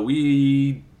 and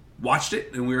we watched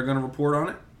it, and we were going to report on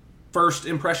it. First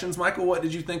impressions, Michael, what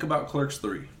did you think about Clerks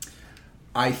 3?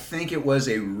 I think it was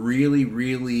a really,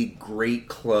 really great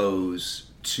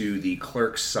close to the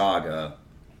Clerks saga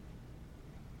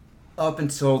up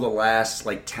until the last,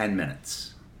 like, 10 minutes.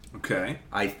 Okay.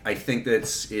 I think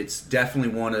that it's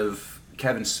definitely one of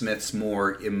Kevin Smith's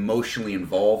more emotionally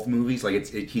involved movies. Like,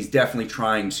 he's definitely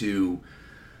trying to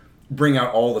bring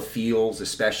out all the feels,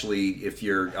 especially if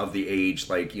you're of the age,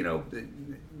 like, you know,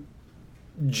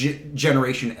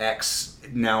 Generation X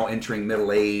now entering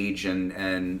middle age,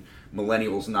 and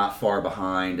millennials not far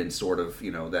behind, and sort of,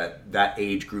 you know, that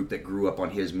age group that grew up on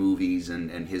his movies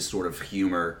and his sort of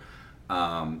humor.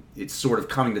 It's sort of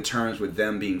coming to terms with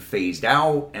them being phased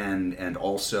out, and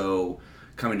also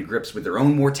coming to grips with their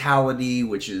own mortality,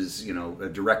 which is, you know, a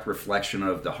direct reflection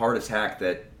of the heart attack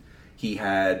that he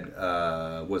had,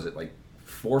 was it like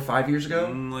 4 or 5 years ago?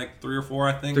 Like 3 or 4,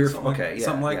 I think.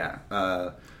 Something like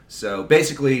that. So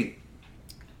basically,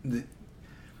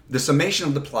 the summation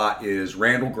of the plot is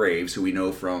Randal Graves, who we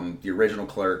know from the original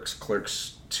Clerks,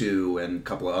 Clerks II, and a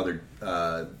couple of other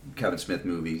Kevin Smith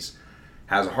movies,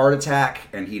 has a heart attack,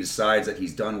 and he decides that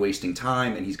he's done wasting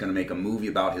time, and he's going to make a movie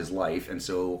about his life, and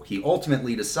so he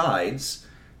ultimately decides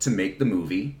to make the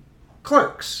movie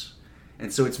Clerks.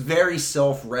 And so it's very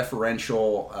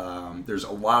self-referential. There's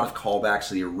a lot of callbacks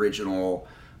to the original.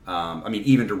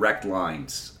 Even direct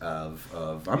lines of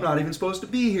I'm not even supposed to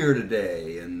be here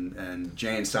today, and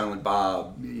Jay and Silent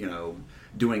Bob, you know,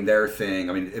 doing their thing.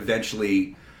 I mean,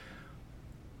 eventually,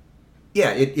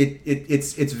 yeah,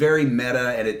 it's very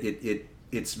meta, and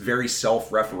it's very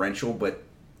self-referential, but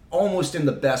almost in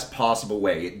the best possible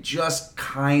way. It just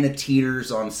kind of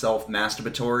teeters on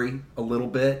self-masturbatory a little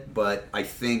bit, but I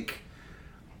think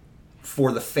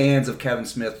for the fans of Kevin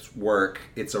Smith's work,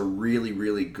 it's a really,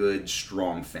 really good,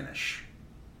 strong finish.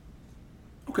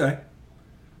 Okay.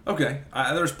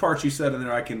 There's parts you said in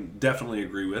there I can definitely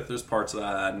agree with. There's parts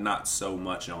not so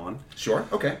much on. Sure.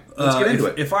 Okay. Let's get into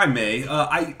it. If I may,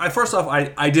 first off,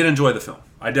 I did enjoy the film.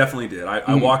 I definitely did.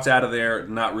 I walked out of there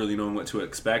not really knowing what to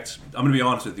expect. I'm going to be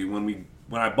honest with you.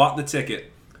 When I bought the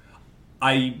ticket,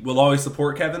 I will always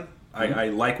support Kevin. I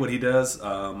like what he does.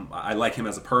 I like him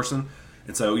as a person.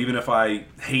 And so even if I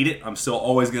hate it, I'm still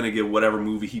always going to give whatever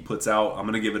movie he puts out, I'm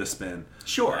going to give it a spin.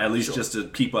 Sure. At least just to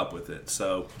keep up with it.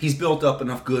 So he's built up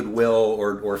enough goodwill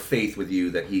or faith with you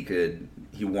that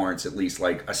he warrants at least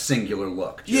like a singular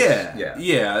look.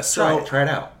 Yeah. So try it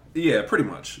out. Yeah, pretty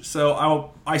much.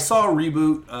 So I saw a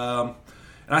reboot, and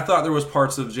I thought there was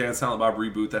parts of Jay and Silent Bob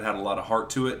Reboot that had a lot of heart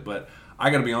to it, but I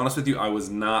got to be honest with you,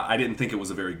 I didn't think it was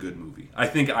a very good movie. I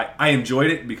think I enjoyed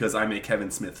it because I'm a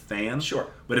Kevin Smith fan. Sure.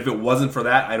 But if it wasn't for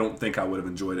that, I don't think I would have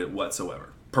enjoyed it whatsoever,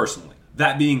 personally.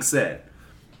 That being said,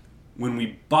 when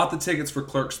we bought the tickets for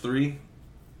Clerks 3,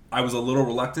 I was a little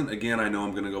reluctant. Again, I know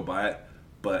I'm going to go buy it,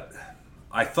 but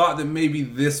I thought that maybe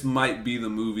this might be the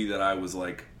movie that I was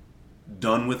like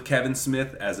done with Kevin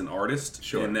Smith as an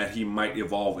artist, and that he might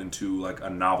evolve into like a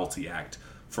novelty act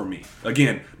for me.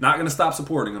 Again, not going to stop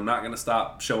supporting him, not going to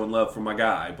stop showing love for my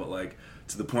guy, but like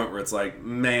to the point where it's like,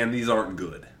 man, these aren't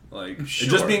good. Like,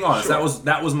 just being honest,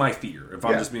 that was my fear. If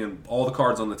I'm just being all the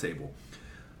cards on the table.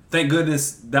 Thank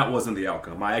goodness that wasn't the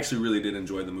outcome. I actually really did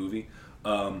enjoy the movie.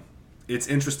 It's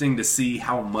interesting to see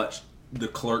how much the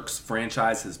Clerks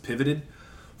franchise has pivoted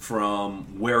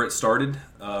from where it started,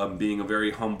 being a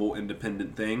very humble,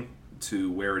 independent thing, to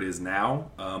where it is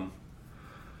now.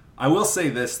 I will say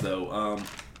this, though.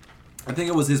 I think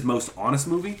it was his most honest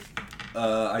movie.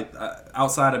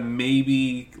 Outside of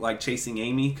maybe like Chasing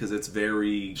Amy, because it's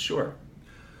very Sure.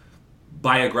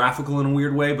 biographical in a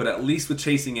weird way, but at least with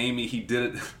Chasing Amy, he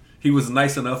did it. He was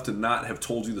nice enough to not have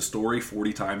told you the story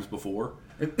 40 times before.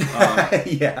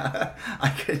 Yeah,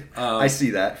 I see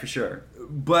that for sure.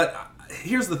 But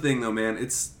here's the thing, though, man.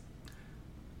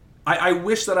 I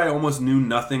wish that I almost knew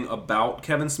nothing about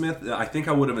Kevin Smith. I think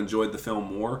I would have enjoyed the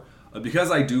film more.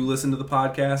 Because I do listen to the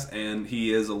podcast, and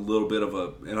he is a little bit of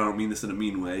a, and I don't mean this in a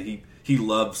mean way, he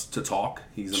loves to talk.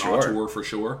 He's an auteur for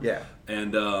sure. Yeah.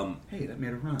 And hey, that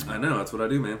made a rhyme. I know, that's what I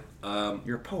do, man.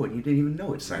 You're a poet. You didn't even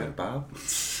know it, Silent Bob.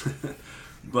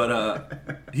 But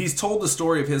he's told the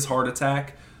story of his heart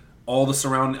attack, all the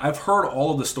surrounding. I've heard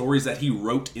all of the stories that he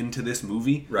wrote into this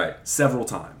movie several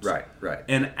times. Right.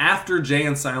 And after Jay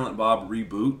and Silent Bob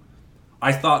reboot,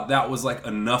 I thought that was like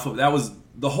enough of that was.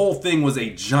 The whole thing was a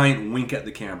giant wink at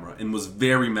the camera and was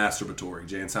very masturbatory.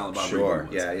 Jay and Silent Bob reboot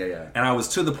was. Yeah. And I was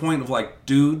to the point of like,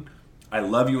 dude, I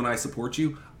love you and I support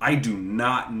you. I do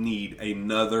not need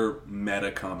another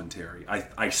meta commentary.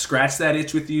 I scratched that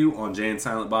itch with you on Jay and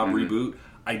Silent Bob reboot.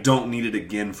 I don't need it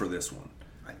again for this one.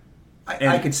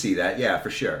 I could see that, yeah, for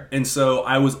sure. And so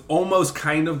I was almost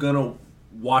kind of going to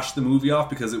wash the movie off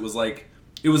because it was like,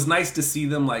 it was nice to see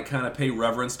them like kind of pay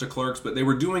reverence to Clerks, but they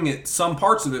were doing it, some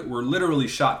parts of it were literally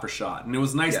shot for shot. And it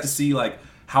was nice to see like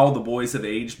how the boys have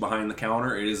aged behind the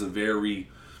counter. It is the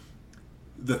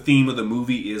theme of the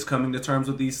movie is coming to terms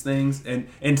with these things. And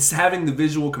having the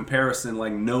visual comparison,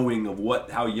 like knowing of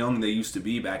how young they used to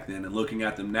be back then and looking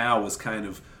at them now was kind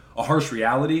of a harsh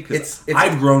reality because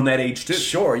I've grown that age too.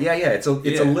 Sure, yeah. It's a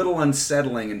little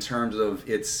unsettling in terms of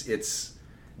it's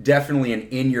definitely an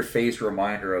in-your-face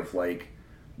reminder of like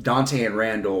Dante and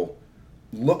Randal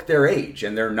look their age,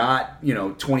 and they're not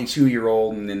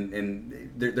 22-year-old,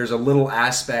 and there's a little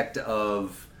aspect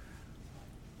of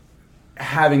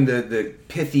having the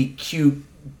pithy, cute,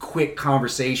 quick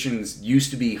conversations used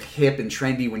to be hip and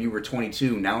trendy when you were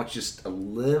 22. Now it's just a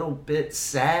little bit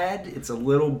sad. It's a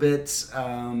little bit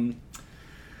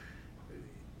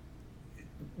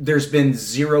there's been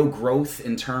zero growth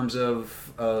in terms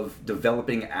of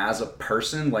developing as a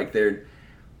person.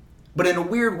 But in a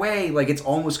weird way, like, it's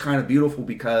almost kind of beautiful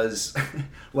because,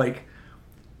 like,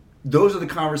 those are the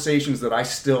conversations that I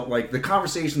still, like, the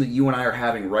conversation that you and I are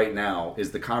having right now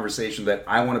is the conversation that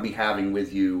I want to be having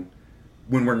with you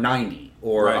when we're 90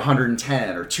 or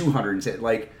 110 or 210.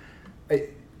 Like,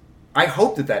 I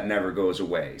hope that never goes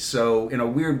away. So, in a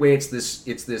weird way, it's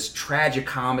this tragic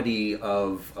comedy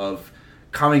of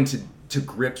coming to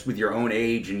grips with your own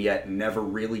age and yet never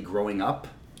really growing up.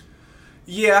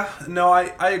 Yeah, no,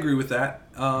 I agree with that.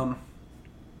 I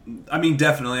mean,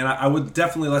 definitely, and I would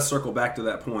definitely, let's circle back to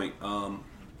that point.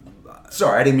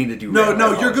 Sorry, I didn't mean to do that.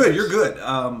 No, you're good,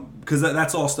 because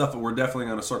that's all stuff that we're definitely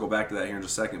going to circle back to that here in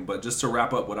just a second. But just to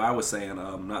wrap up what I was saying,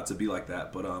 not to be like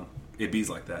that, but it bees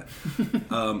like that.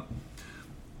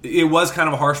 It was kind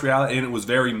of a harsh reality, and it was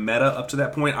very meta up to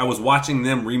that point. I was watching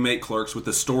them remake Clerks with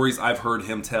the stories I've heard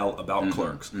him tell about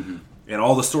Clerks. Mm-hmm. And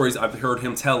all the stories I've heard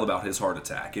him tell about his heart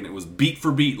attack. And it was beat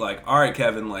for beat, like, all right,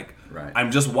 Kevin, like,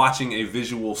 I'm just watching a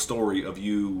visual story of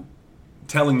you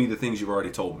telling me the things you've already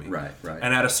told me. Right.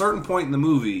 And at a certain point in the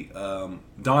movie,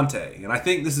 Dante, and I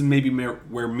think this is maybe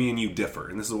where me and you differ,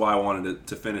 and this is why I wanted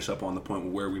to finish up on the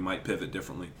point where we might pivot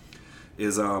differently,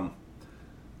 is at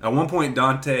one point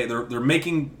Dante, they're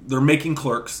making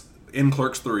Clerks, in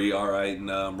Clerks III, all right,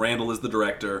 and Randal is the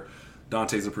director,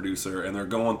 Dante's a producer, and they're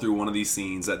going through one of these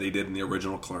scenes that they did in the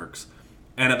original Clerks.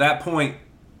 And at that point,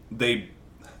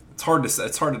 it's hard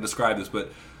to describe this, but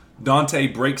Dante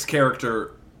breaks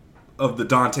character of the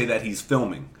Dante that he's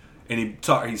filming, and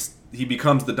he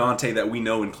becomes the Dante that we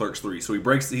know in Clerks III. So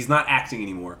he's not acting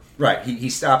anymore. Right. He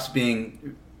stops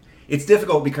being. It's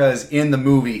difficult because in the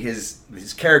movie his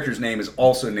character's name is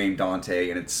also named Dante,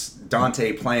 and it's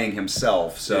Dante playing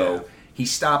himself. So he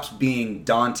stops being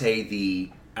Dante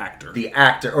the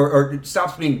actor, or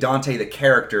stops being Dante the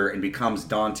character and becomes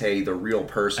Dante the real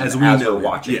person as we're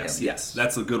watching him. Yes,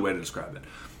 that's a good way to describe it.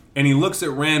 And he looks at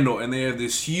Randal, and they have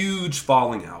this huge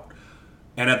falling out.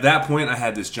 And at that point, I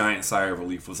had this giant sigh of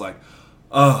relief. Was like,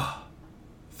 oh,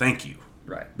 thank you.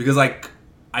 Right. Because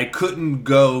I couldn't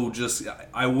go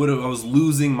I was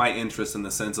losing my interest in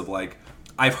the sense of like,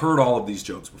 I've heard all of these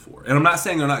jokes before. And I'm not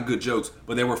saying they're not good jokes,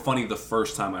 but they were funny the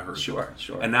first time I heard them.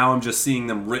 Sure. And now I'm just seeing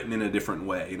them written in a different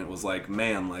way. And it was like,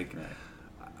 man, like... Right.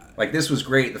 Like, this was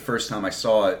great the first time I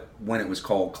saw it when it was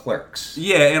called Clerks.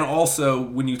 Yeah, and also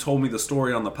when you told me the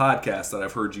story on the podcast that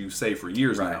I've heard you say for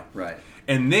years now. Right.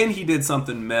 And then he did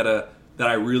something meta that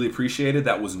I really appreciated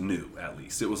that was new, at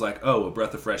least. It was like, oh, a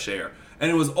breath of fresh air.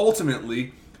 And it was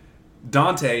ultimately...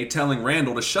 Dante telling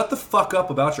Randal to shut the fuck up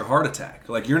about your heart attack.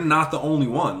 Like, you're not the only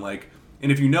one. Like,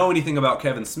 and if you know anything about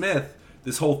Kevin Smith,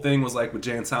 this whole thing was like with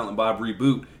Jay and Silent Bob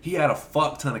Reboot, he had a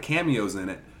fuck ton of cameos in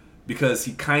it because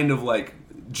he kind of like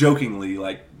jokingly,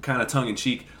 like kind of tongue in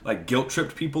cheek, like guilt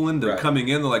tripped people into coming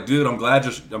in. They're like, dude, I'm glad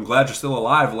you're still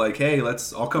alive. Like, hey,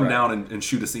 I'll come down and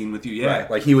shoot a scene with you. Yeah.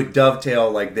 Right. Like he would dovetail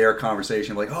like their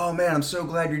conversation, like, oh man, I'm so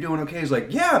glad you're doing okay. He's like,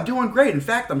 yeah, I'm doing great. In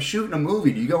fact, I'm shooting a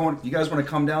movie. You guys want to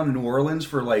come down to New Orleans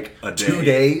for like 2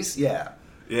 days? Yeah.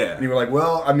 Yeah. And you were like,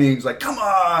 well, I mean, he's like, come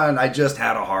on, I just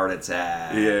had a heart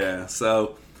attack. Yeah.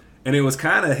 So, and it was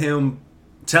kind of him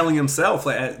telling himself,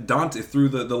 like, at Dante, through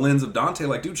the lens of Dante,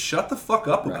 like, dude, shut the fuck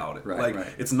up about it. Like,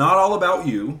 it's not all about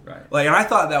you. Right. Like, and I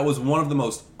thought that was one of the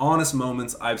most honest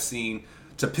moments I've seen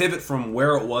to pivot from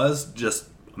where it was just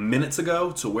minutes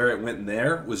ago to where it went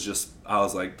there was just, I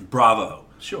was like, bravo.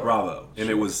 Sure. Bravo. And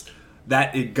it was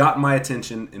that, it got my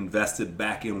attention invested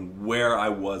back in where I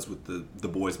was with the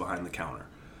boys behind the counter.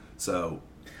 So,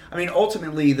 I mean,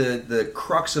 ultimately, the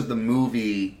crux of the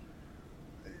movie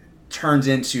turns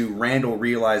into Randal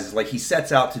realizes, like, he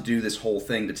sets out to do this whole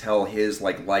thing to tell his,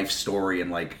 like, life story and,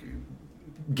 like,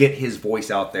 get his voice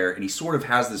out there. And he sort of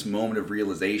has this moment of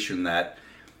realization that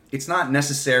it's not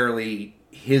necessarily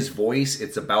his voice,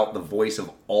 it's about the voice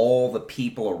of all the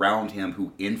people around him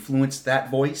who influenced that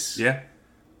voice. Yeah.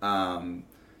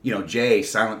 You know, Jay,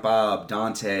 Silent Bob,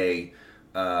 Dante,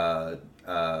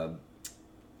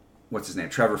 what's his name?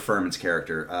 Trevor Furman's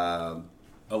character.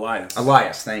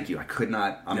 Elias, thank you. I could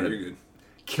not. I'm going to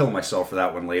kill myself for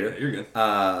that one later. Yeah, you're good.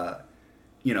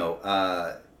 You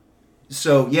know,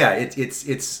 so yeah,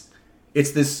 it's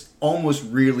this almost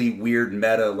really weird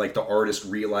meta, like the artist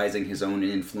realizing his own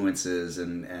influences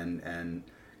and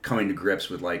coming to grips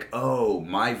with like, oh,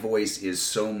 my voice is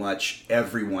so much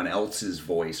everyone else's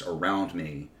voice around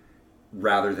me,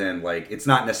 rather than like, it's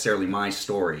not necessarily my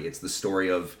story. It's the story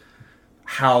of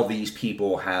how these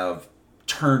people have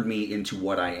turned me into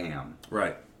what I am.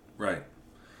 Right.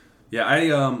 Yeah,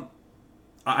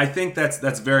 I think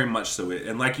that's very much so it.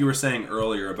 And like you were saying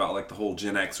earlier about like the whole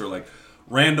Gen X, or like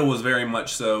Randal was very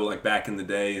much so like back in the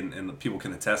day, and people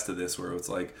can attest to this, where it's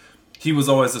like he was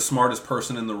always the smartest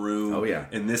person in the room. Oh yeah.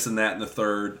 And this and that and the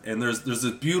third. And there's this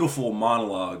beautiful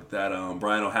monologue that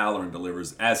Brian O'Halloran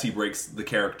delivers as he breaks the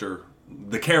character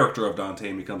of Dante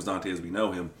and becomes Dante as we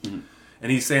know him. Mm-hmm.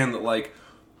 And he's saying that like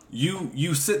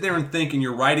you sit there and think, and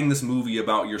you're writing this movie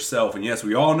about yourself. And yes,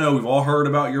 we all know, we've all heard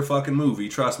about your fucking movie.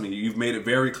 Trust me, you've made it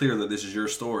very clear that this is your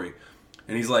story.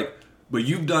 And he's like, but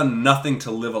you've done nothing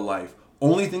to live a life.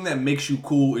 Only thing that makes you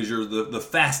cool is you're the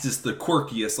fastest, the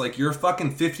quirkiest. Like, you're a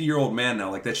fucking 50-year-old man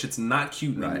now. Like, that shit's not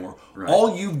cute anymore. Right.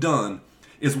 All you've done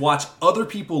is watch other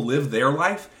people live their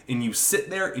life, and you sit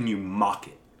there and you mock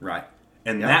it. Right.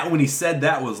 And that, when he said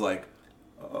that, was like,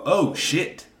 oh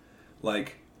shit.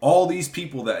 Like, all these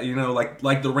people that, you know,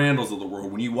 like the Randals of the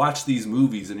world, when you watch these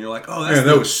movies and you're like, oh,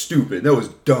 that was stupid. That was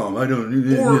dumb. I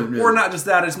don't... Or not just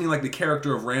that, I just mean like the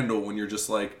character of Randal, when you're just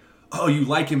like, oh, you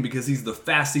like him because he's the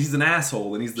fastest, he's an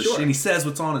asshole, and he's the shit, and he says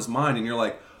what's on his mind, and you're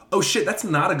like, oh shit, that's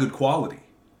not a good quality.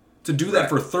 To do that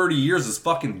for 30 years is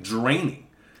fucking draining.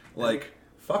 Like...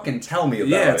 Fucking tell me about it.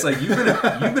 Yeah, it's like you've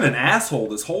been an asshole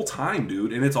this whole time,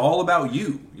 dude, and it's all about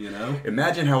you, you know?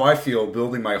 Imagine how I feel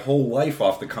building my whole life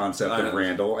off the concept of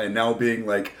Randal, and now being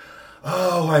like,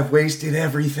 oh, I've wasted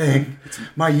everything.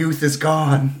 My youth is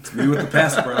gone. It's me with the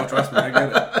past, bro. Trust me, I get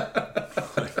it.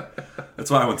 That's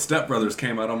why when Step Brothers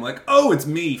came out, I'm like, oh, it's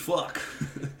me, fuck.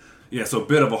 Yeah, so a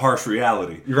bit of a harsh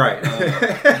reality. Right.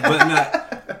 But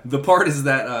not, the part is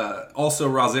that also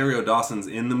Rosario Dawson's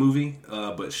in the movie,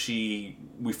 but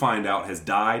we find out, has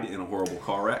died in a horrible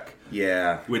car wreck.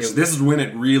 Yeah. This is when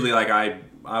it really, like,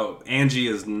 Angie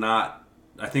is not,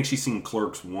 I think she's seen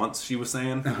Clerks once, she was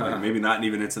saying. Like, maybe not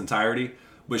even in its entirety.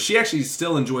 But she actually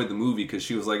still enjoyed the movie because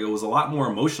she was like, it was a lot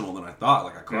more emotional than I thought.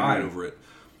 Like, I cried over it.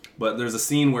 But there's a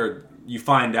scene where you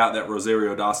find out that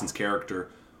Rosario Dawson's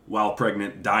character, while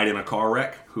pregnant, died in a car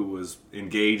wreck, who was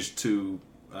engaged to...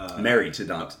 married to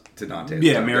Dante.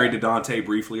 Yeah, married to Dante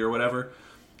briefly or whatever.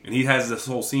 And he has this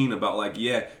whole scene about like,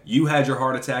 yeah, you had your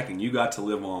heart attack and you got to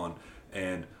live on.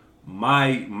 And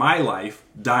my life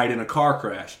died in a car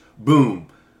crash. Boom.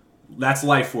 That's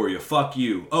life for you. Fuck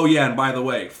you. Oh yeah, and by the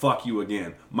way, fuck you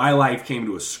again. My life came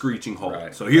to a screeching halt.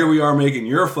 Right. So here we are making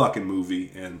your fucking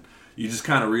movie, and you just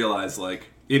kind of realize like,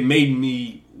 it made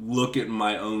me look at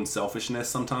my own selfishness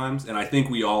sometimes, and I think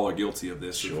we all are guilty of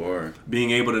this. Sure. Of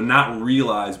being able to not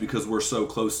realize, because we're so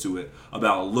close to it,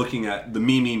 about looking at the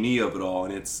me of it all,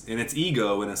 and its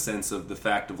ego in a sense of the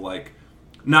fact of like,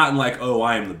 not in like, oh,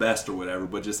 I am the best or whatever,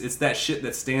 but just it's that shit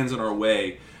that stands in our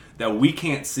way that we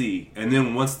can't see. And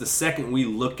then once the second we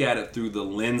look at it through the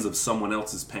lens of someone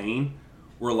else's pain,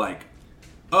 we're like,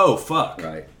 oh, fuck.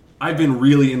 Right. I've been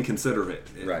really inconsiderate.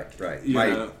 Right. You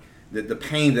know? The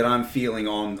pain that I'm feeling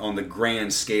on the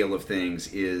grand scale of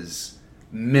things is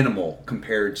minimal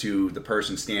compared to the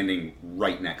person standing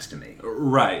right next to me.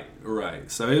 Right.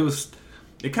 So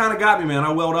it kind of got me, man.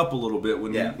 I welled up a little bit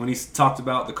when he talked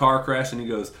about the car crash, and he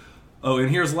goes, oh, and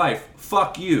here's life.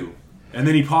 Fuck you. And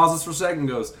then he pauses for a second and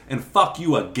goes, and fuck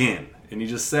you again. And he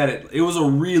just said it. It was a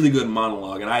really good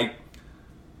monologue, and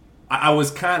I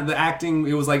was kind of, the acting,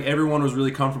 it was like everyone was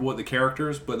really comfortable with the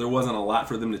characters, but there wasn't a lot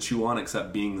for them to chew on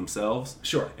except being themselves.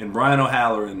 Sure. And Brian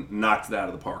O'Halloran knocked it out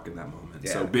of the park in that moment.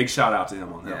 Yeah. So big shout out to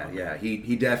him on that one. Yeah,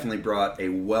 he definitely brought a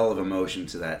well of emotion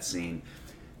to that scene.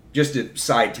 Just a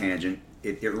side tangent,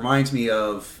 it reminds me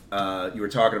of, you were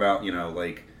talking about,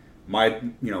 like, my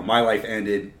life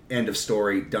ended, end of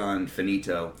story, done,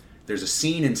 finito. There's a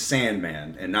scene in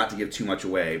Sandman, and not to give too much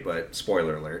away, but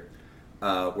spoiler alert,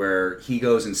 where he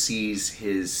goes and sees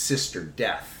his sister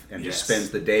Death and just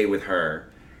spends the day with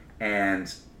her.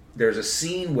 And there's a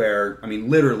scene where, I mean,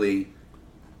 literally,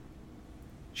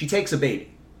 she takes a baby.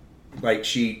 Like,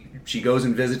 she goes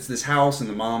and visits this house, and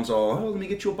the mom's all, oh, let me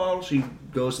get you a bottle. She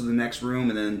goes to the next room,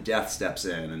 and then Death steps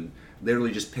in and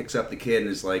literally just picks up the kid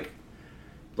and is like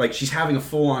she's having a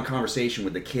full-on conversation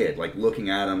with the kid, like looking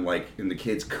at him, like, and the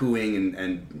kid's cooing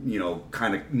and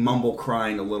kind of mumble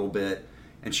crying a little bit.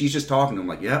 And she's just talking to him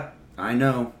like, yep, I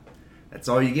know. That's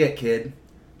all you get, kid.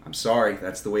 I'm sorry.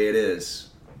 That's the way it is.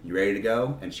 You ready to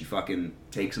go? And she fucking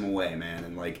takes him away, man.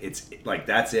 And, like, it's, like,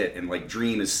 that's it. And, like,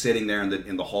 Dream is sitting there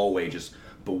in the hallway just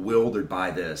bewildered by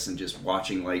this and just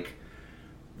watching, like,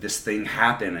 this thing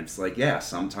happen. It's like, yeah,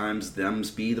 sometimes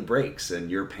them's be the breaks. And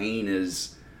your pain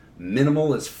is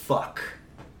minimal as fuck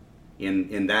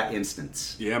in that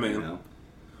instance. Yeah, man.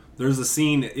 There's a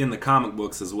scene in the comic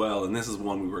books as well, and this is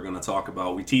one we were going to talk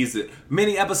about. We teased it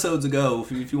many episodes ago,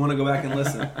 if you want to go back and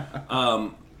listen.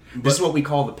 This is what we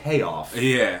call the payoff.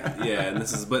 Yeah, and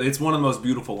but it's one of the most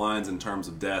beautiful lines in terms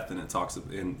of death, and it talks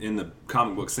in the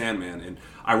comic book Sandman. And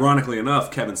ironically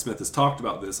enough, Kevin Smith has talked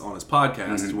about this on his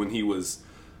podcast when he was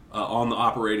on the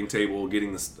operating table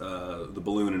getting the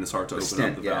balloon in his heart to open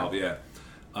up the valve. Yeah.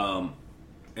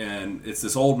 And it's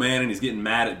this old man, and he's getting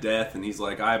mad at death, and he's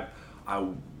like, I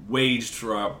went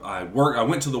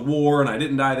to the war, and I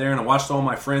didn't die there, and I watched all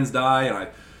my friends die, and I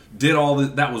did all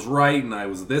that was right, and I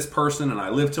was this person, and I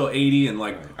lived till 80, and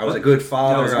like I was a good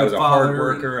father, I was a hard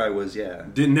worker, I was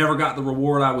never got the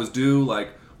reward I was due.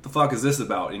 Like, what the fuck is this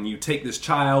about? And you take this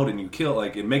child and you kill,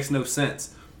 like, it makes no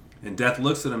sense. And Death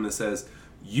looks at him and says,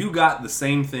 you got the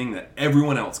same thing that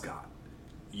everyone else got.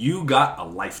 You got a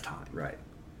lifetime. Right.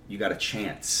 You got a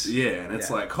chance. Yeah, and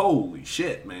it's like, holy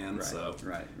shit, man. Right, so,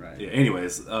 right. Yeah,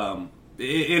 anyways,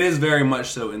 it is very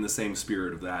much so in the same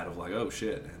spirit of that, of like, oh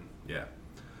shit, and yeah.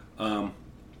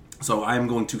 So I'm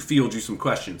going to field you some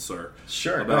questions, sir.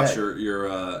 Sure. About your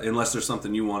unless there's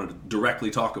something you wanted to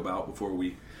directly talk about before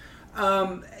we.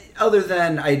 Other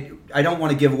than I don't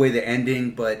want to give away the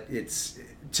ending, but it's,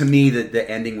 to me,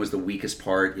 the ending was the weakest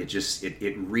part. It just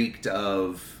it reeked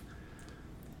of.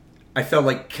 I felt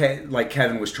like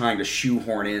Kevin was trying to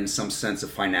shoehorn in some sense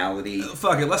of finality.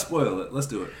 Fuck it, let's spoil it. Let's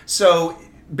do it. So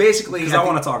basically, because I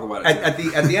want to talk about it at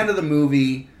the end of the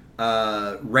movie.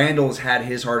 Randal's had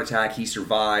his heart attack. He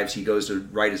survives. He goes to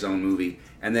write his own movie,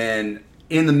 and then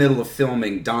in the middle of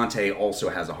filming, Dante also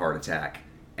has a heart attack.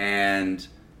 And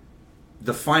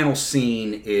the final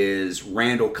scene is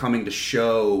Randal coming to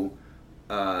show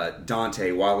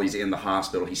Dante while he's in the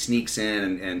hospital. He sneaks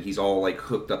in and he's all like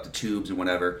hooked up to tubes and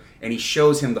whatever, and he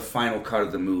shows him the final cut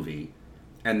of the movie,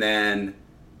 and then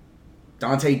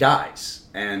Dante dies,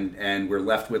 and we're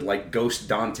left with like ghost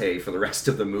Dante for the rest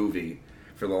of the movie.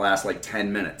 For the last like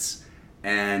 10 minutes.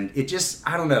 And it just,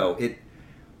 I don't know,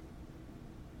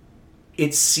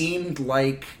 it seemed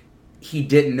like he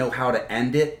didn't know how to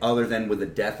end it other than with the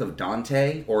death of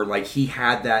Dante, or like he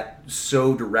had that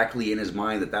so directly in his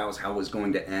mind that was how it was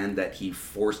going to end, that he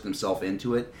forced himself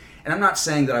into it. And I'm not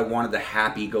saying that I wanted the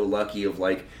happy-go-lucky of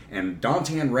like, and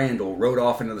Dante and Randal rode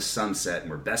off into the sunset and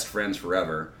were best friends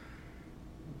forever.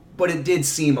 But it did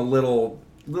seem a little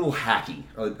hacky,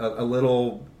 a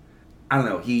little... I don't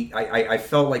know. I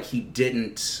felt like he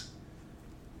didn't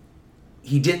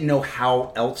know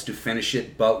how else to finish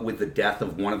it, but with the death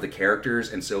of one of the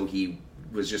characters, and so he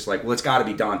was just like, well, it's got to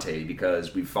be Dante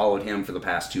because we've followed him for the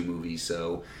past 2 movies.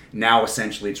 So now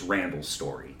essentially it's Randal's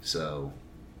story. So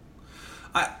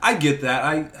I get that.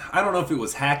 I don't know if it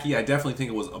was hacky. I definitely think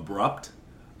it was abrupt.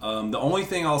 The only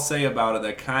thing I'll say about it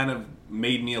that kind of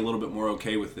made me a little bit more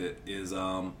okay with it is.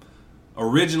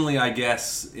 originally, I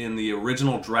guess, in the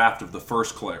original draft of the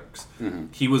first Clerks,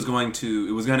 it was going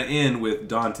to end with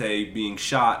Dante being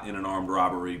shot in an armed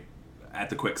robbery at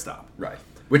the Quick Stop. Right.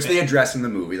 Which they address in the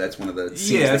movie. That's one of the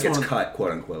scenes that gets cut,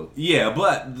 quote unquote. Yeah,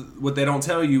 but what they don't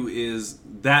tell you is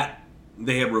that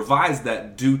they had revised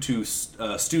that due to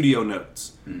studio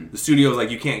notes. The studio's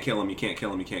like, you can't kill him, you can't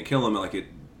kill him, you can't kill him. Like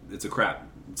it's a crap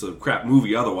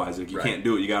movie. Otherwise, like you can't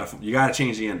do it. You gotta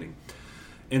change the ending.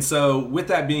 And so, with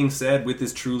that being said, with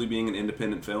this truly being an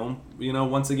independent film,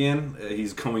 once again,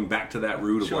 he's coming back to that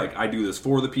root of like, I do this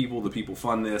for the people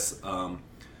fund this.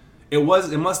 It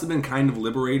must have been kind of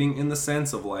liberating in the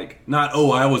sense of like, not,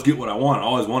 I always get what I want. I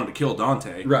always wanted to kill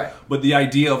Dante. Right. But the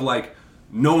idea of like,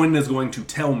 no one is going to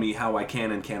tell me how I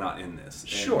can and cannot end this.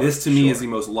 And this to me is the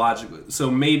most logical. So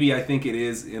maybe I think it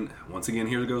is, once again,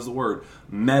 here goes the word,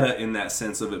 meta in that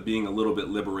sense of it being a little bit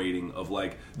liberating of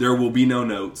like, there will be no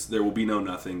notes, there will be no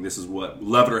nothing. This is what,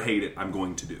 love it or hate it, I'm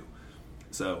going to do.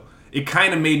 So it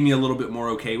kind of made me a little bit more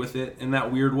okay with it in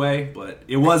that weird way. But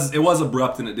it was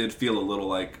abrupt, and it did feel a little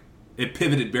like, it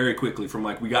pivoted very quickly from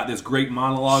like, we got this great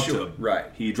monologue to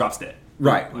he drops dead.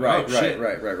 Right.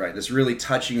 This really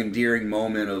touching, endearing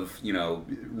moment of,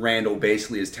 Randal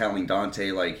basically is telling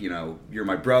Dante, like, you're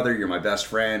my brother, you're my best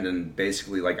friend, and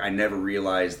basically, like, I never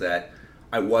realized that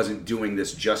I wasn't doing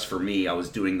this just for me, I was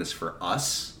doing this for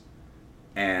us,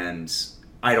 and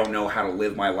I don't know how to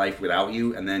live my life without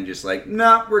you, and then just like,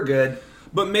 nah, we're good.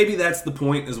 But maybe that's the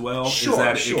point as well, is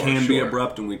that it can be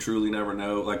abrupt and we truly never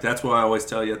know. Like, that's why I always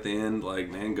tell you at the end, like,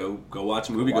 man, go watch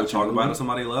a movie, go talk about it with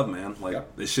somebody you love, man.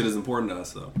 Like, this shit is important to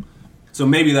us, so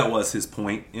maybe that was his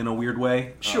point in a weird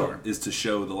way. Is to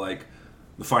show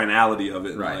the finality of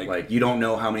it. Right, like, you don't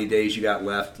know how many days you got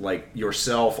left, like,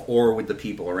 yourself or with the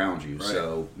people around you,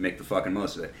 so make the fucking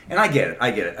most of it. And I get it.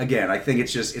 Again, I think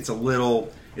it's a little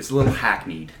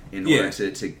hackneyed in order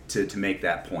to make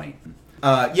that point.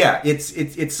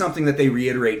 It's something that they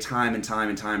reiterate time and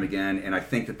time again, and I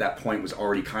think that point was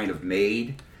already kind of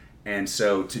made, and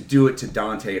so to do it to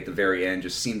Dante at the very end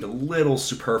just seemed a little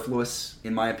superfluous,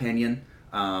 in my opinion.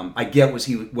 I get what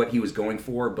he was going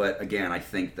for, but again, I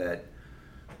think that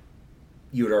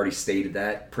you had already stated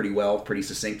that pretty well, pretty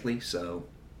succinctly, so...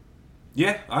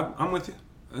 Yeah, I'm with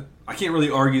you. I can't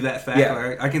really argue that fact.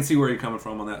 Yeah. I can see where you're coming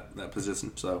from on that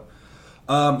position, so...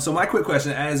 So my quick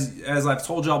question, as I've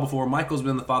told y'all before, Michael's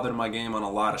been the father to my game on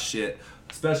a lot of shit,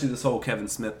 especially this whole Kevin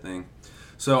Smith thing.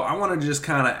 So I wanted to just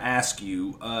kind of ask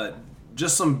you,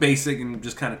 just some basic and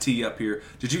just kind of tee up here.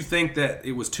 Did you think that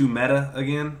it was too meta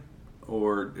again,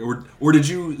 or did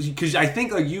you? Because I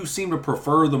think like you seem to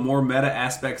prefer the more meta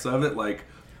aspects of it. Like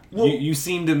you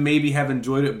seem to maybe have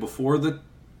enjoyed it before the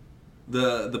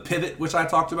pivot, which I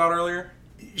talked about earlier.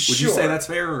 Would you say that's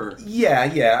fair? Or?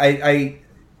 Yeah.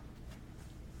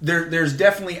 There's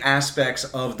definitely aspects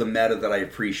of the meta that I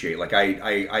appreciate. Like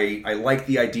I like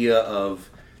the idea of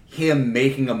him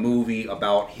making a movie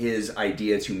about his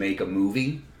idea to make a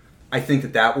movie. I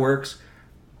think that works.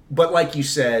 But like you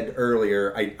said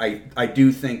earlier, I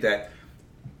do think that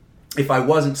if I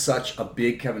wasn't such a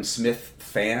big Kevin Smith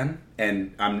fan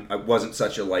and I wasn't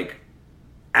such a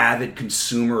avid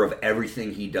consumer of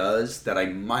everything he does, that I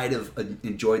might have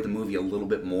enjoyed the movie a little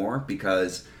bit more,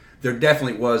 because there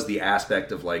definitely was the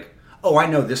aspect of like, oh, I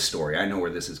know this story. I know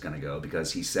where this is going to go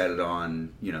because he said it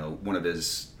on, one of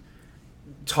his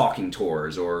talking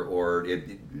tours or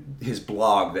his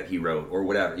blog that he wrote or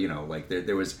whatever.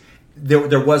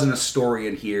 There wasn't a story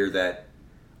in here that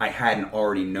I hadn't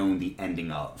already known the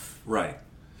ending of. Right.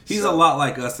 He's a lot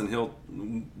like us,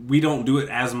 and we don't do it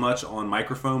as much on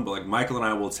microphone, but like Michael and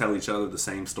I will tell each other the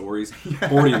same stories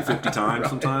 40 and 50 times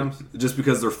sometimes, just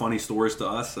because they're funny stories to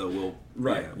us, so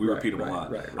we repeat them a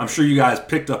lot. Right. I'm sure you guys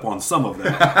picked up on some of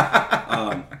that.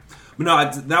 But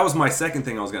no, that was my second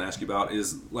thing I was going to ask you about,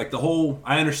 is like the whole,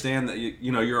 I understand that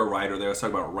you're a writer there, let's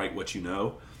talk about write what you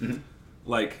know. Mm-hmm.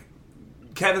 Like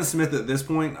Kevin Smith at this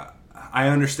point, I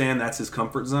understand that's his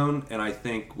comfort zone, and I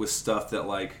think with stuff that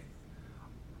like,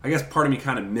 I guess part of me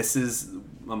kind of misses,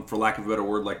 for lack of a better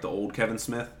word, like the old Kevin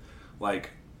Smith.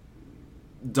 Like,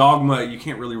 Dogma, you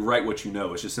can't really write what you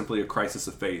know. It's just simply a crisis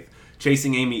of faith.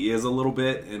 Chasing Amy is a little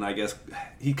bit, and I guess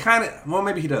he kind of, well,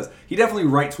 maybe he does. He definitely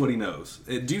writes what he knows.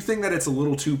 Do you think that it's a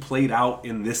little too played out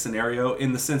in this scenario,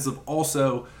 in the sense of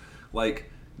also, like,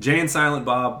 Jay and Silent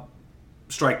Bob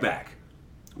Strike Back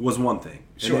was one thing.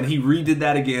 Sure. And then he redid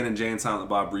that again in Jay and Silent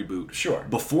Bob Reboot. Sure.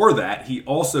 Before that, he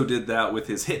also did that with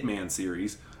his Hitman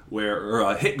series, or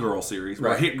a Hit Girl series,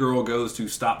 where Hit Girl goes to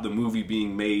stop the movie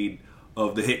being made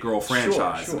of the Hit Girl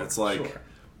franchise. Sure, and it's like,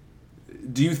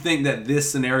 do you think that this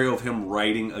scenario of him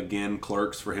writing again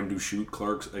Clerks, for him to shoot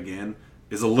Clerks again,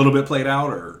 is a little bit played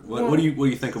out, or what do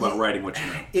you think about writing what you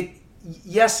know?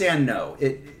 Yes and no.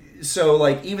 So,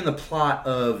 like, even the plot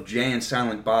of Jay and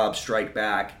Silent Bob Strike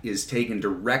Back is taken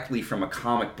directly from a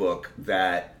comic book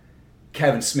that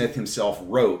Kevin Smith himself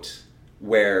wrote,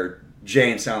 where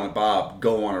Jay and Silent Bob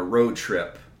go on a road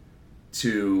trip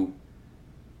to,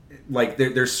 like,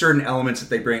 there's certain elements that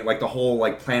they bring, like the whole,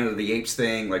 like, Planet of the Apes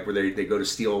thing, like, where they go to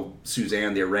steal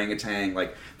Suzanne, the orangutan,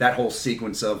 like, that whole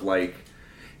sequence of, like,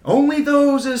 only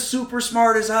those as super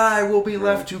smart as I will be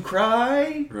left to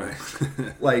cry. Right.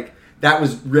 Like, that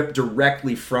was ripped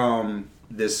directly from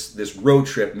this road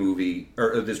trip movie,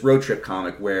 or this road trip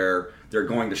comic, where they're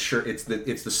going to it's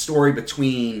the story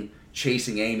between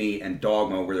Chasing Amy and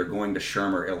Dogma, where they're going to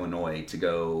Shermer, Illinois, to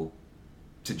go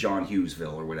to John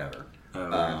Hughesville or whatever.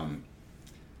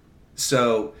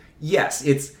 So yes,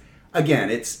 it's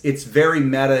very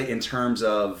meta in terms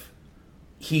of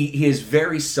he is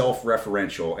very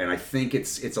self-referential, and I think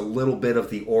it's a little bit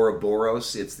of the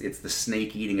Ouroboros. It's the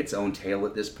snake eating its own tail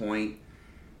at this point.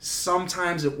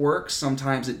 Sometimes it works,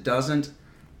 sometimes it doesn't.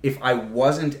 If I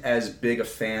wasn't as big a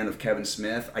fan of Kevin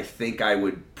Smith, I think I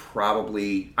would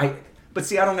probably... But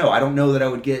see, I don't know. I don't know that I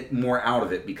would get more out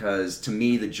of it, because to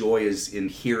me the joy is in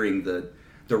hearing the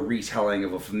retelling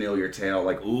of a familiar tale.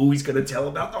 Like, ooh, he's going to tell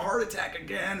about the heart attack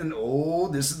again, and oh,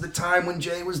 this is the time when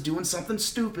Jay was doing something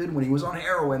stupid when he was on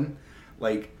heroin.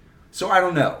 Like, so I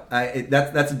don't know.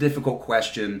 That's a difficult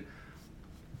question.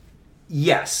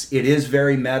 Yes, it is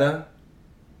very meta.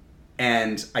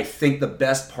 And I think the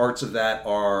best parts of that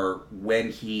are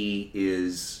when he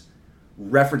is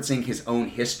referencing his own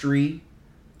history,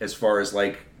 as far as,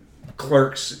 like,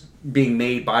 Clerks being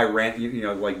made by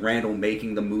Randal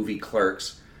making the movie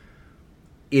Clerks.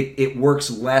 It works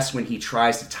less when he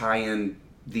tries to tie in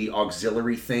the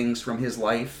auxiliary things from his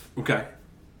life. Okay.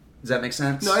 Does that make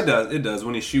sense? No, it does. It does.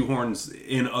 When he shoehorns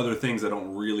in other things that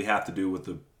don't really have to do with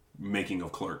the making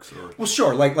of Clerks. Well,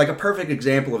 sure. Like a perfect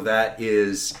example of that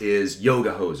is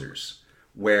Yoga Hosers,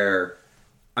 where,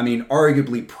 I mean,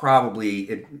 arguably,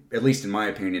 probably, at least in my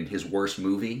opinion, his worst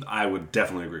movie. I would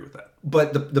definitely agree with that.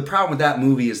 But the problem with that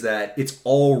movie is that it's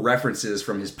all references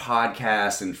from his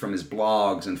podcast and from his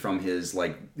blogs and from his,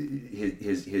 like,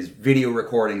 his video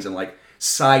recordings and, like,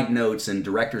 side notes and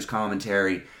director's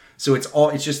commentary. So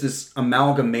it's just this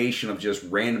amalgamation of just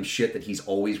random shit that he's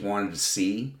always wanted to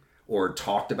see or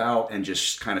talked about and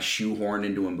just kind of shoehorned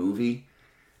into a movie.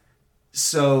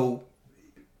 So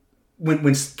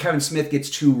when Kevin Smith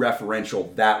gets too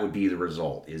referential, that would be the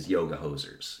result, is Yoga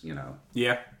Hosers, you know?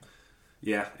 Yeah,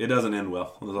 it doesn't end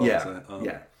well.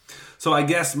 Yeah. So I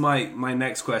guess my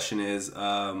next question is,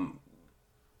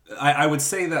 I would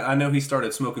say that I know he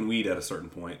started smoking weed at a certain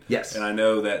point. Yes. And I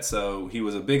know that, so he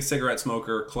was a big cigarette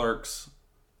smoker, Clerks,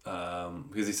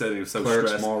 because he said he was so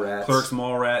Clerks, stressed. Clerks,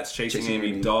 Mallrats, Chasing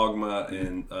Amy, Dogma,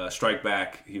 and Strike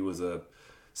Back. He was a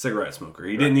cigarette smoker.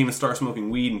 He didn't even start smoking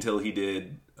weed until he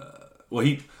did...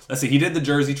 he did the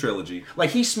Jersey trilogy.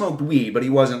 Like, he smoked weed, but he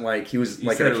wasn't like, he was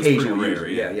like an occasional user.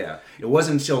 Yeah. It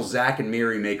wasn't until Zach and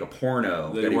Miri make a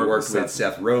porno that he worked with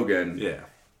Seth Rogen. Yeah.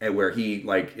 And where he,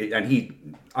 like,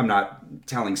 I'm not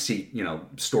telling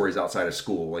stories outside of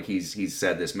school. Like, he's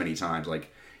said this many times.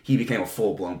 Like, he became a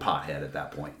full-blown pothead at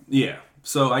that point. Yeah.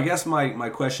 So I guess my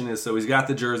question is, so he's got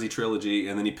the Jersey trilogy,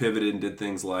 and then he pivoted and did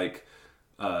things like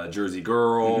Jersey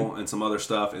Girl and some other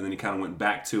stuff, and then he kind of went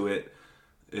back to it.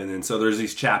 And then, so there's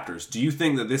these chapters. Do you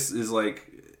think that this is, like,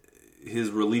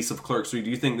 his release of Clerks III? Do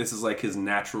you think this is, like, his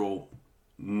natural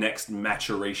next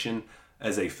maturation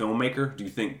as a filmmaker? Do you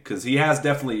think, because he has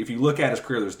definitely, if you look at his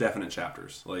career, there's definite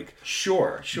chapters. Like,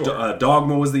 sure.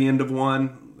 Dogma was the end of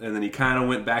one, and then he kind of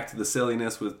went back to the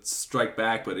silliness with Strike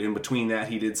Back, but in between that,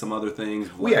 he did some other things.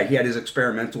 Well, yeah, he had his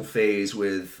experimental phase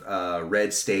with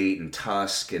Red State and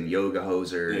Tusk and Yoga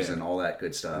Hosers and all that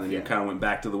good stuff. And then he kind of went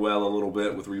back to the well a little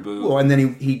bit with Reboot. Well, and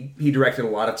then he directed a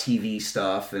lot of TV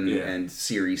stuff and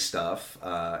series stuff,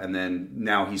 and then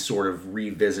now he's sort of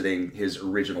revisiting his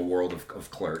original world of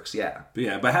Clerks. Yeah.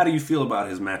 But how do you feel about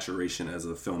his maturation as a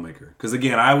filmmaker? Because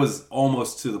again, I was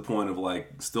almost to the point of,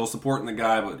 like, still supporting the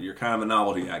guy, but you're kind of a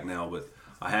novelty act now. But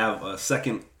I have a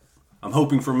second. I'm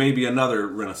hoping for maybe another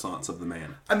renaissance of the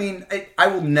man. I mean, I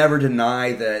will never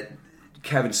deny that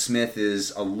Kevin Smith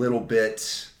is a little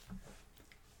bit.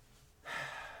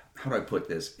 How do I put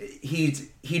this?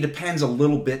 He depends a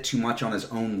little bit too much on his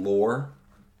own lore.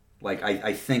 Like,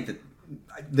 I think that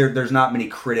there's not many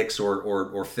critics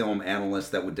or film analysts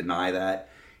that would deny that.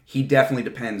 He definitely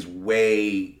depends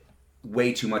way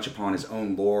too much upon his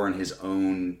own lore and his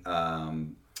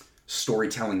own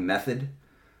storytelling method.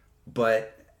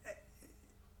 But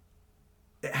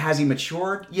Has he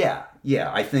matured? Yeah.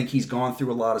 I think he's gone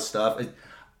through a lot of stuff.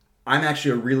 I'm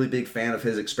actually a really big fan of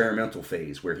his experimental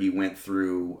phase, where he went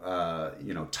through,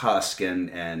 Tusk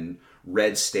and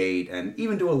Red State, and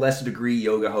even to a lesser degree,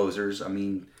 Yoga Hosers. I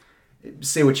mean,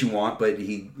 say what you want, but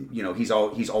he's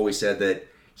always said that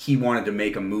he wanted to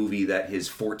make a movie that his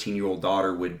 14-year-old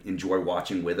daughter would enjoy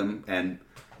watching with him, and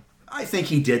I think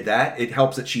he did that. It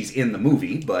helps that she's in the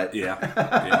movie, but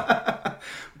yeah.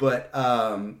 But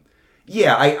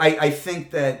I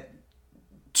think that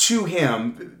to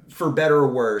him, for better or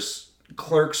worse,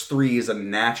 Clerks 3 is a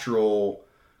natural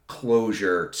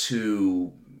closure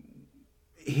to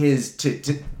his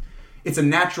it's a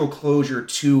natural closure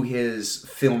to his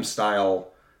film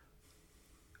style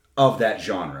of that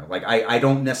genre. Like I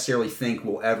don't necessarily think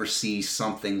we'll ever see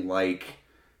something like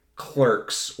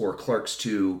Clerks or Clerks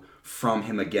 2 from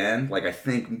him again. Like I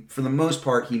think for the most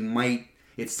part he might.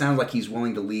 It sounds like he's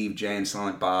willing to leave Jay and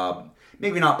Silent Bob,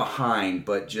 maybe not behind,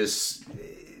 but just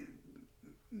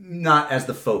not as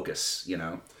the focus,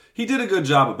 He did a good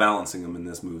job of balancing them in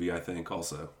this movie, I think,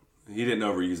 also. He didn't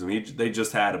overuse them. They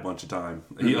just had a bunch of time.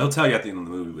 He'll tell you at the end of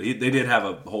the movie, but they did have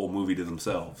a whole movie to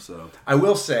themselves. So I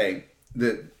will say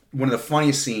that one of the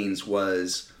funniest scenes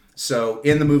was, so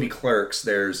in the movie Clerks,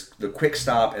 there's the Quick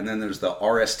Stop, and then there's the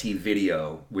RST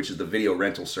Video, which is the video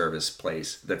rental service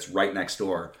place that's right next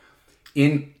door.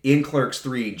 In Clerks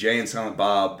 3, Jay and Silent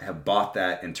Bob have bought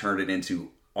that and turned it into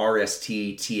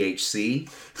RST THC.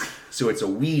 So it's a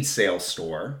weed sales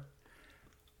store.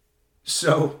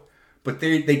 So, but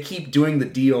they keep doing the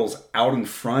deals out in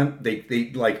front.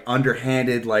 They like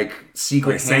underhanded, like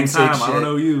secret like, same handshake time, shit. I don't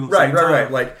know you. Right.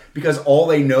 Like, because all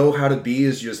they know how to be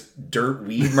is just dirt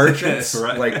weed merchants.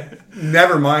 Right. Like,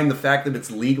 never mind the fact that it's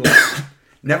legal.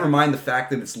 Never mind the fact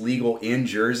that it's legal in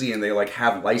Jersey and they like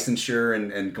have licensure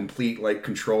and complete like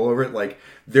control over it. Like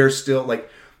they're still like,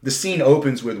 the scene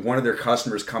opens with one of their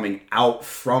customers coming out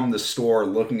from the store,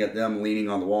 looking at them leaning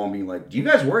on the wall and being like, "Do you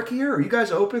guys work here? Are you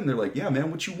guys open?" They're like, "Yeah, man,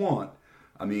 what you want?"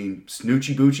 I mean,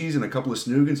 snoochie boochies and a couple of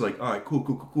snoogans. Like, all right,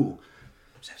 cool.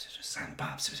 Silent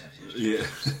Bob. Yeah.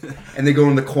 And they go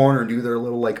in the corner and do their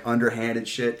little like underhanded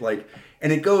shit. Like,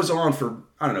 and it goes on for,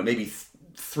 I don't know, maybe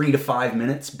 3 to 5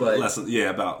 minutes, but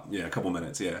a couple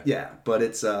minutes, yeah, but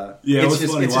it's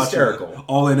it's hysterical. It.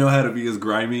 All they know how to be is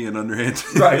grimy and underhand.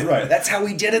 right. That's how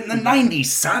we did it in the 90s,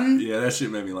 son. Yeah, that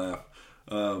shit made me laugh.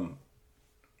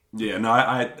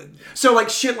 So like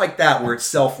shit like that where it's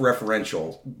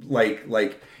self-referential,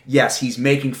 like yes, he's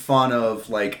making fun of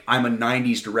like, I'm a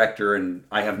 90s director and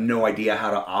I have no idea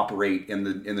how to operate in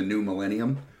the new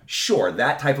millennium. Sure,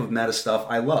 that type of meta stuff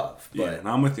I love. But yeah, and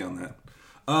I'm with you on that.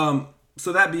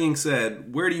 So that being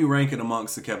said, where do you rank it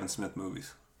amongst the Kevin Smith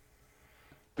movies?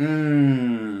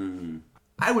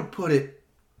 I would put it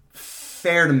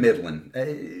fair to middling.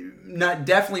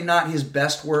 Definitely not his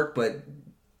best work, but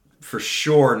for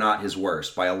sure not his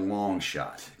worst by a long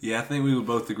shot. Yeah, I think we would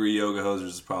both agree Yoga Hosers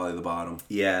is probably the bottom.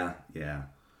 Yeah.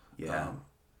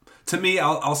 To me,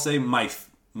 I'll say my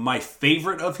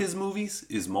favorite of his movies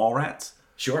is Mallrats.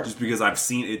 Sure. Just because I've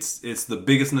seen it's the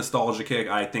biggest nostalgia kick.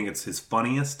 I think it's his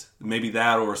funniest. Maybe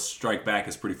that or Strike Back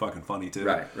is pretty fucking funny too.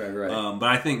 Right. But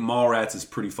I think Mallrats is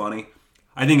pretty funny.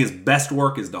 I think his best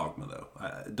work is Dogma though.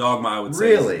 Dogma, I would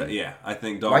say. Really? Yeah, I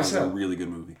think Dogma is a really good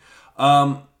movie.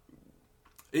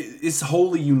 It's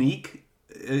wholly unique.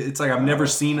 It's like I've never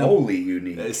seen wholly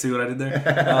unique. See what I did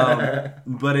there?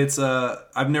 But it's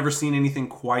I've never seen anything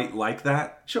quite like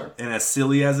that. Sure. And as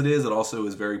silly as it also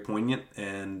is very poignant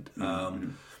and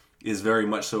is very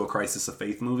much so a crisis of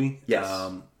faith movie. Yes.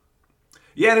 And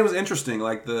it was interesting.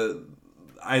 Like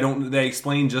they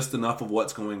explain just enough of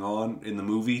what's going on in the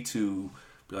movie to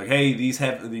be like, hey, these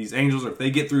angels, if they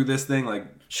get through this thing, like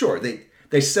sure,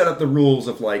 they set up the rules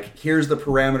of like, here's the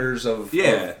parameters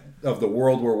of the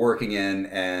world we're working in,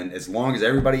 and as long as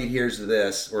everybody adheres to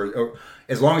this, or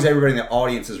as long as everybody in the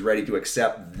audience is ready to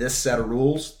accept this set of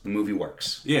rules, the movie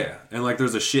works. Yeah, and like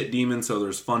there's a shit demon, so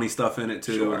there's funny stuff in it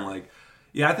too, sure. And like,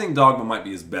 yeah, I think Dogma might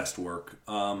be his best work.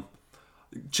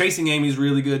 Chasing Amy's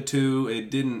really good too.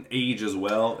 It didn't age as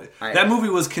well. That movie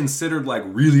was considered like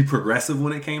really progressive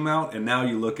when it came out, and now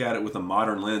you look at it with a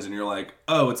modern lens, and you're like,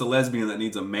 oh, it's a lesbian that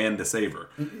needs a man to save her.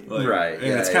 Like, right.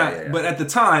 And it's kind of, but at the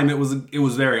time, it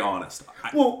was very honest.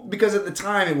 Well, because at the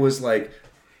time it was like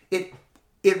it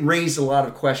raised a lot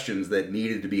of questions that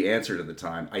needed to be answered at the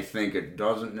time. I think it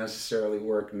doesn't necessarily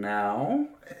work now.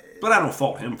 But I don't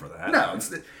fault him for that. No,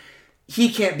 he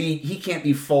can't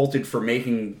be faulted for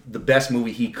making the best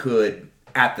movie he could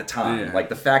at the time. Yeah. Like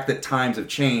the fact that times have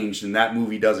changed and that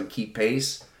movie doesn't keep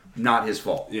pace, not his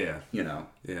fault. Yeah. You know.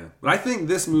 Yeah. But I think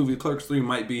this movie, Clerks 3,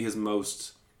 might be his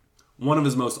most one of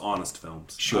his most honest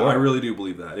films. Sure. I really do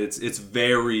believe that. It's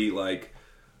very, like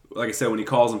I said, when he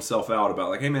calls himself out about,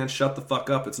 like, hey, man, shut the fuck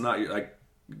up. It's not your, like,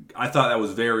 I thought that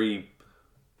was very,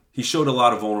 he showed a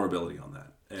lot of vulnerability on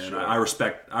that. And sure. I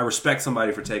respect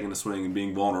somebody for taking a swing and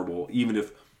being vulnerable, even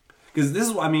if, because this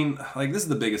is, I mean, like, this is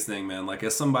the biggest thing, man. Like,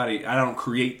 as somebody, I don't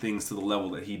create things to the level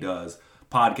that he does.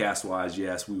 Podcast-wise,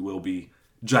 yes, we will be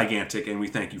gigantic, and we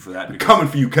thank you for that. Coming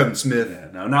for you, Kevin Smith. Yeah,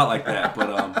 no, not like that,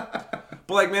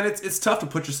 but like, man, it's tough to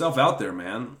put yourself out there,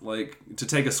 man. Like, to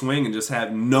take a swing and just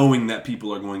knowing that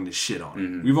people are going to shit on it.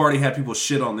 Mm-hmm. We've already had people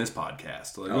shit on this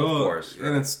podcast. Like, of course.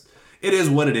 And it is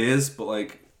what it is, but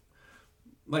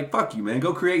like, fuck you, man.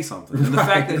 Go create something. And the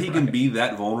fact that he can be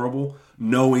that vulnerable,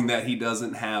 knowing that he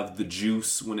doesn't have the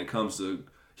juice when it comes to...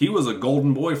 He was a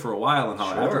golden boy for a while, and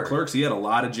after Clerks, he had a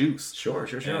lot of juice. Sure.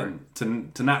 And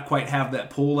to not quite have that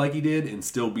pull like he did and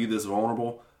still be this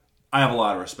vulnerable, I have a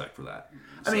lot of respect for that.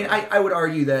 I mean, I would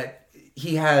argue that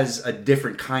he has a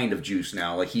different kind of juice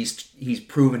now. Like, he's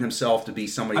proven himself to be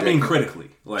somebody... I mean,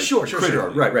 critically. Like, sure.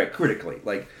 Right, critically.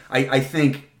 Like, I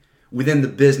think... Within the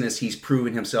business, he's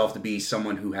proven himself to be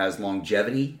someone who has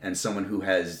longevity and someone who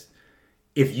has,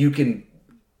 if you can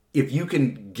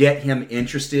get him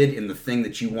interested in the thing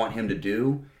that you want him to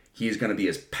do, he's going to be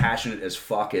as passionate as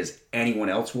fuck as anyone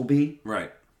else will be.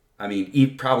 Right. I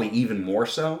mean, probably even more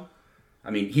so. I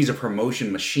mean, he's a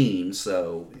promotion machine,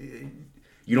 so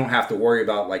you don't have to worry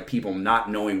about, like, people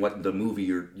not knowing what the movie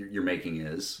you're making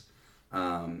is.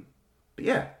 But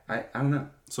yeah, I don't know.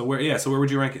 So where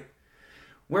would you rank it?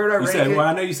 Where would I rank it? Well,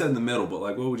 I know you said in the middle, but,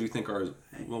 like, what would you think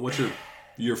what's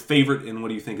your favorite, and what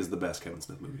do you think is the best Kevin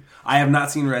Smith movie? I have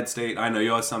not seen Red State. I know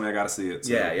you always tell me I got to see it.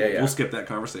 So yeah. We'll skip that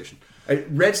conversation.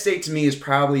 Red State to me is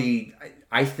probably,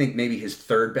 I think, maybe his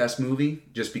third best movie,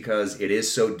 just because it is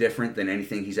so different than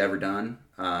anything he's ever done.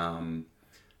 I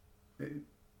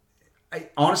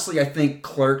think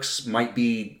Clerks might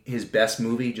be his best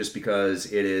movie, just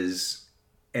because it is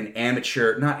an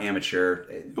not amateur.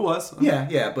 It was.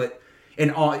 Yeah, but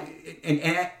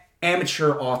an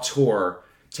amateur auteur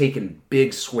taking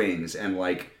big swings and,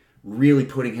 like, really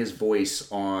putting his voice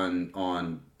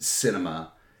on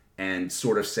cinema and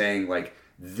sort of saying, like,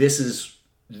 this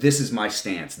is my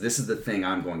stance. This is the thing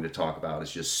I'm going to talk about.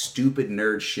 It's just stupid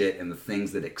nerd shit and the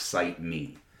things that excite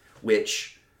me,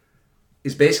 which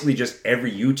is basically just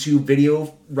every YouTube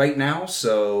video right now.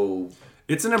 So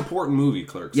it's an important movie,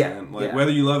 Clerks. Yeah, man. Like,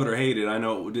 whether you love it or hate it, I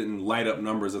know it didn't light up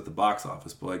numbers at the box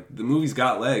office, but, like, the movie's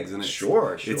got legs, and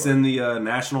it's in the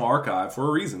National Archive for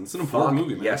a reason. It's an important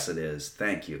movie, man. Yes, it is.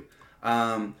 Thank you.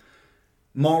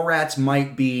 Mallrats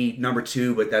might be number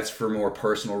 2, but that's for more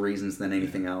personal reasons than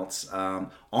anything else.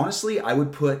 Honestly, I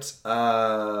would put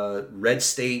Red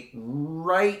State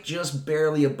right just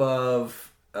barely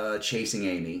above Chasing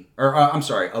Amy. Or, I'm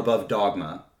sorry, above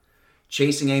Dogma.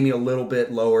 Chasing Amy a little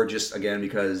bit lower, just again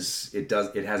because it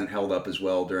hasn't held up as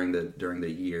well during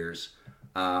the years.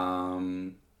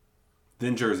 Then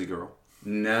Jersey Girl.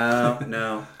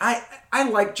 No. I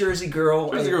like Jersey Girl.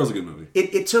 Jersey Girl's a good movie.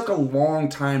 It took a long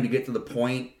time to get to the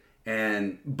point,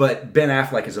 but Ben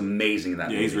Affleck is amazing in that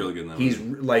movie. Yeah, he's really good in that movie. He's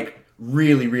like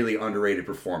really, really underrated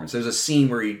performance. There's a scene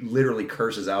where he literally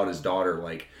curses out his daughter,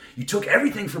 like, "You took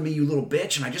everything from me, you little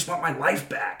bitch, and I just want my life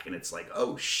back." And it's like,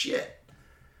 oh shit.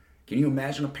 Can you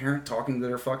imagine a parent talking to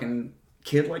their fucking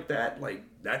kid like that? Like,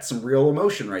 that's some real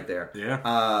emotion right there. Yeah.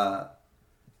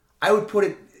 I would put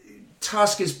it...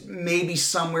 Tusk is maybe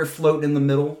somewhere floating in the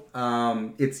middle.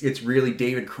 It's really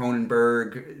David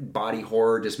Cronenberg, body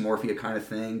horror, dysmorphia kind of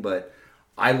thing, but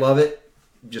I love it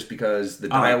just because the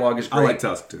dialogue is great. I like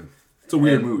Tusk, too. It's a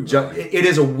weird movie. It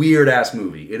is a weird-ass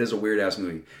movie.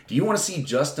 Do you want to see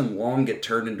Justin Long get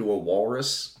turned into a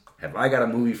walrus? Have I got a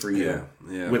movie for you?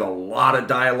 Yeah. With a lot of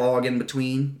dialogue in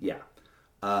between? Yeah.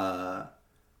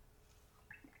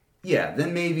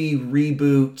 Then maybe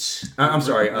reboot... I'm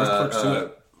sorry. Clerks 2.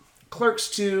 Clerks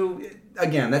 2,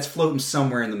 again, that's floating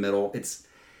somewhere in the middle. It's...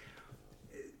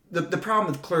 The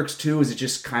problem with Clerks 2 is it's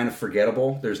just kind of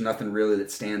forgettable. There's nothing really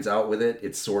that stands out with it.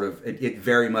 It's sort of... It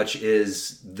very much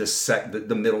is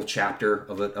the middle chapter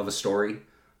of a story.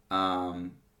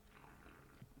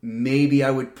 Maybe I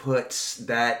would put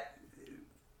that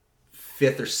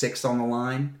 5th or 6th on the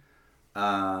line.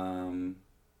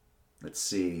 Let's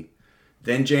see.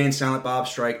 Then Jay and Silent Bob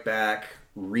Strike Back.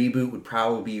 Reboot would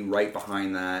probably be right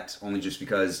behind that, only just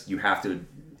because you have to...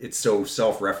 It's so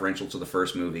self-referential to the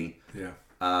first movie. Yeah.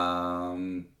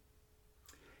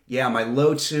 My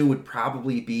low 2 would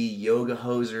probably be Yoga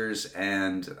Hosers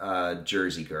and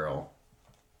Jersey Girl.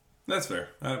 That's fair.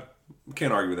 I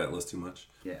can't argue with that list too much.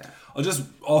 Yeah. I'll just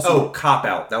also Cop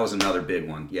Out. That was another big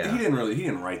one. Yeah. He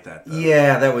didn't write that though.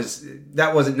 Yeah, that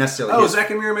wasn't necessarily. Zack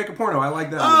and Miri Make a Porno. I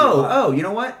like that. Oh, you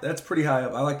know what? That's pretty high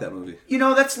up. I like that movie.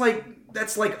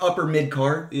 That's like upper mid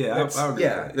card. Yeah, I would agree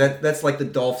with that. That's like the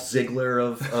Dolph Ziggler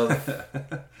of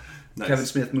nice. Kevin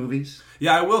Smith movies.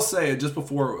 Yeah, I will say just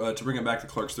before to bring it back to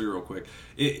Clerks 3 real quick.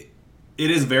 It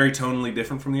is very tonally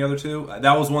different from the other two.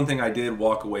 That was one thing I did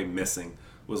walk away missing.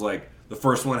 Was like the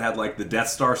first one had like the Death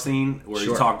Star scene where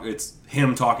it's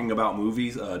him talking about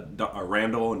movies,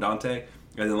 Randal and Dante,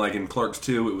 and then like in Clerks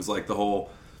 2 it was like the whole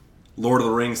Lord of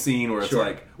the Rings scene where it's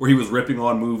like where he was ripping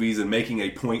on movies and making a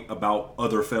point about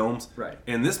other films. Right.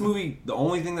 And this movie, the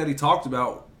only thing that he talked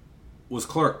about was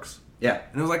Clerks. Yeah.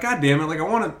 And it was like, God damn it, like I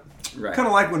want to Right. kind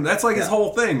of like when that's like his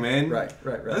whole thing, man. Right.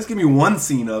 Let's give me one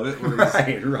scene of it. Where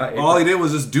right. All he did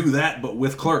was just do that, but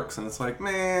with Clerks, and it's like,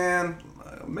 man,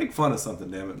 make fun of something,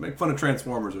 damn it. Make fun of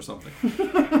Transformers or something.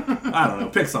 I don't know.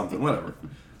 Pick something, whatever.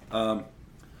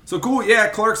 So cool, yeah.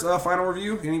 Clerks. Final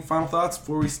review. Any final thoughts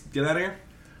before we get out of here?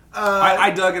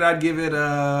 I dug it. I'd give it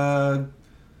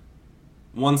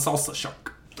one salsa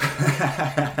shark.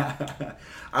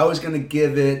 I was gonna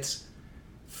give it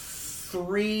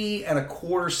 3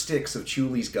 1/4 sticks of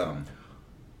Chuli's gum.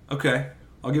 Okay.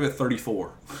 I'll give it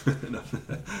 34. No,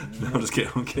 I'm just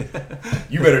kidding.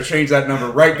 You better change that number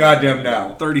right goddamn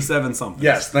now. 37 something.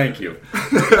 Yes, thank you.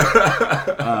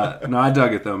 No, I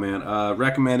dug it though, man.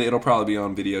 Recommend it. It'll probably be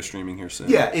on video streaming here soon.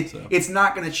 Yeah, it's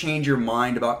not going to change your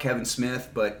mind about Kevin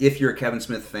Smith, but if you're a Kevin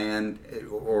Smith fan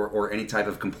or any type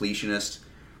of completionist,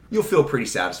 you'll feel pretty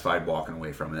satisfied walking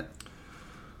away from it.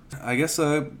 I guess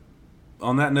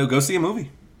on that note, go see a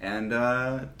movie. And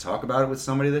talk about it with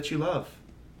somebody that you love.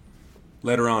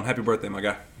 Later on. Happy birthday, my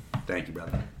guy. Thank you,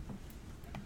 brother.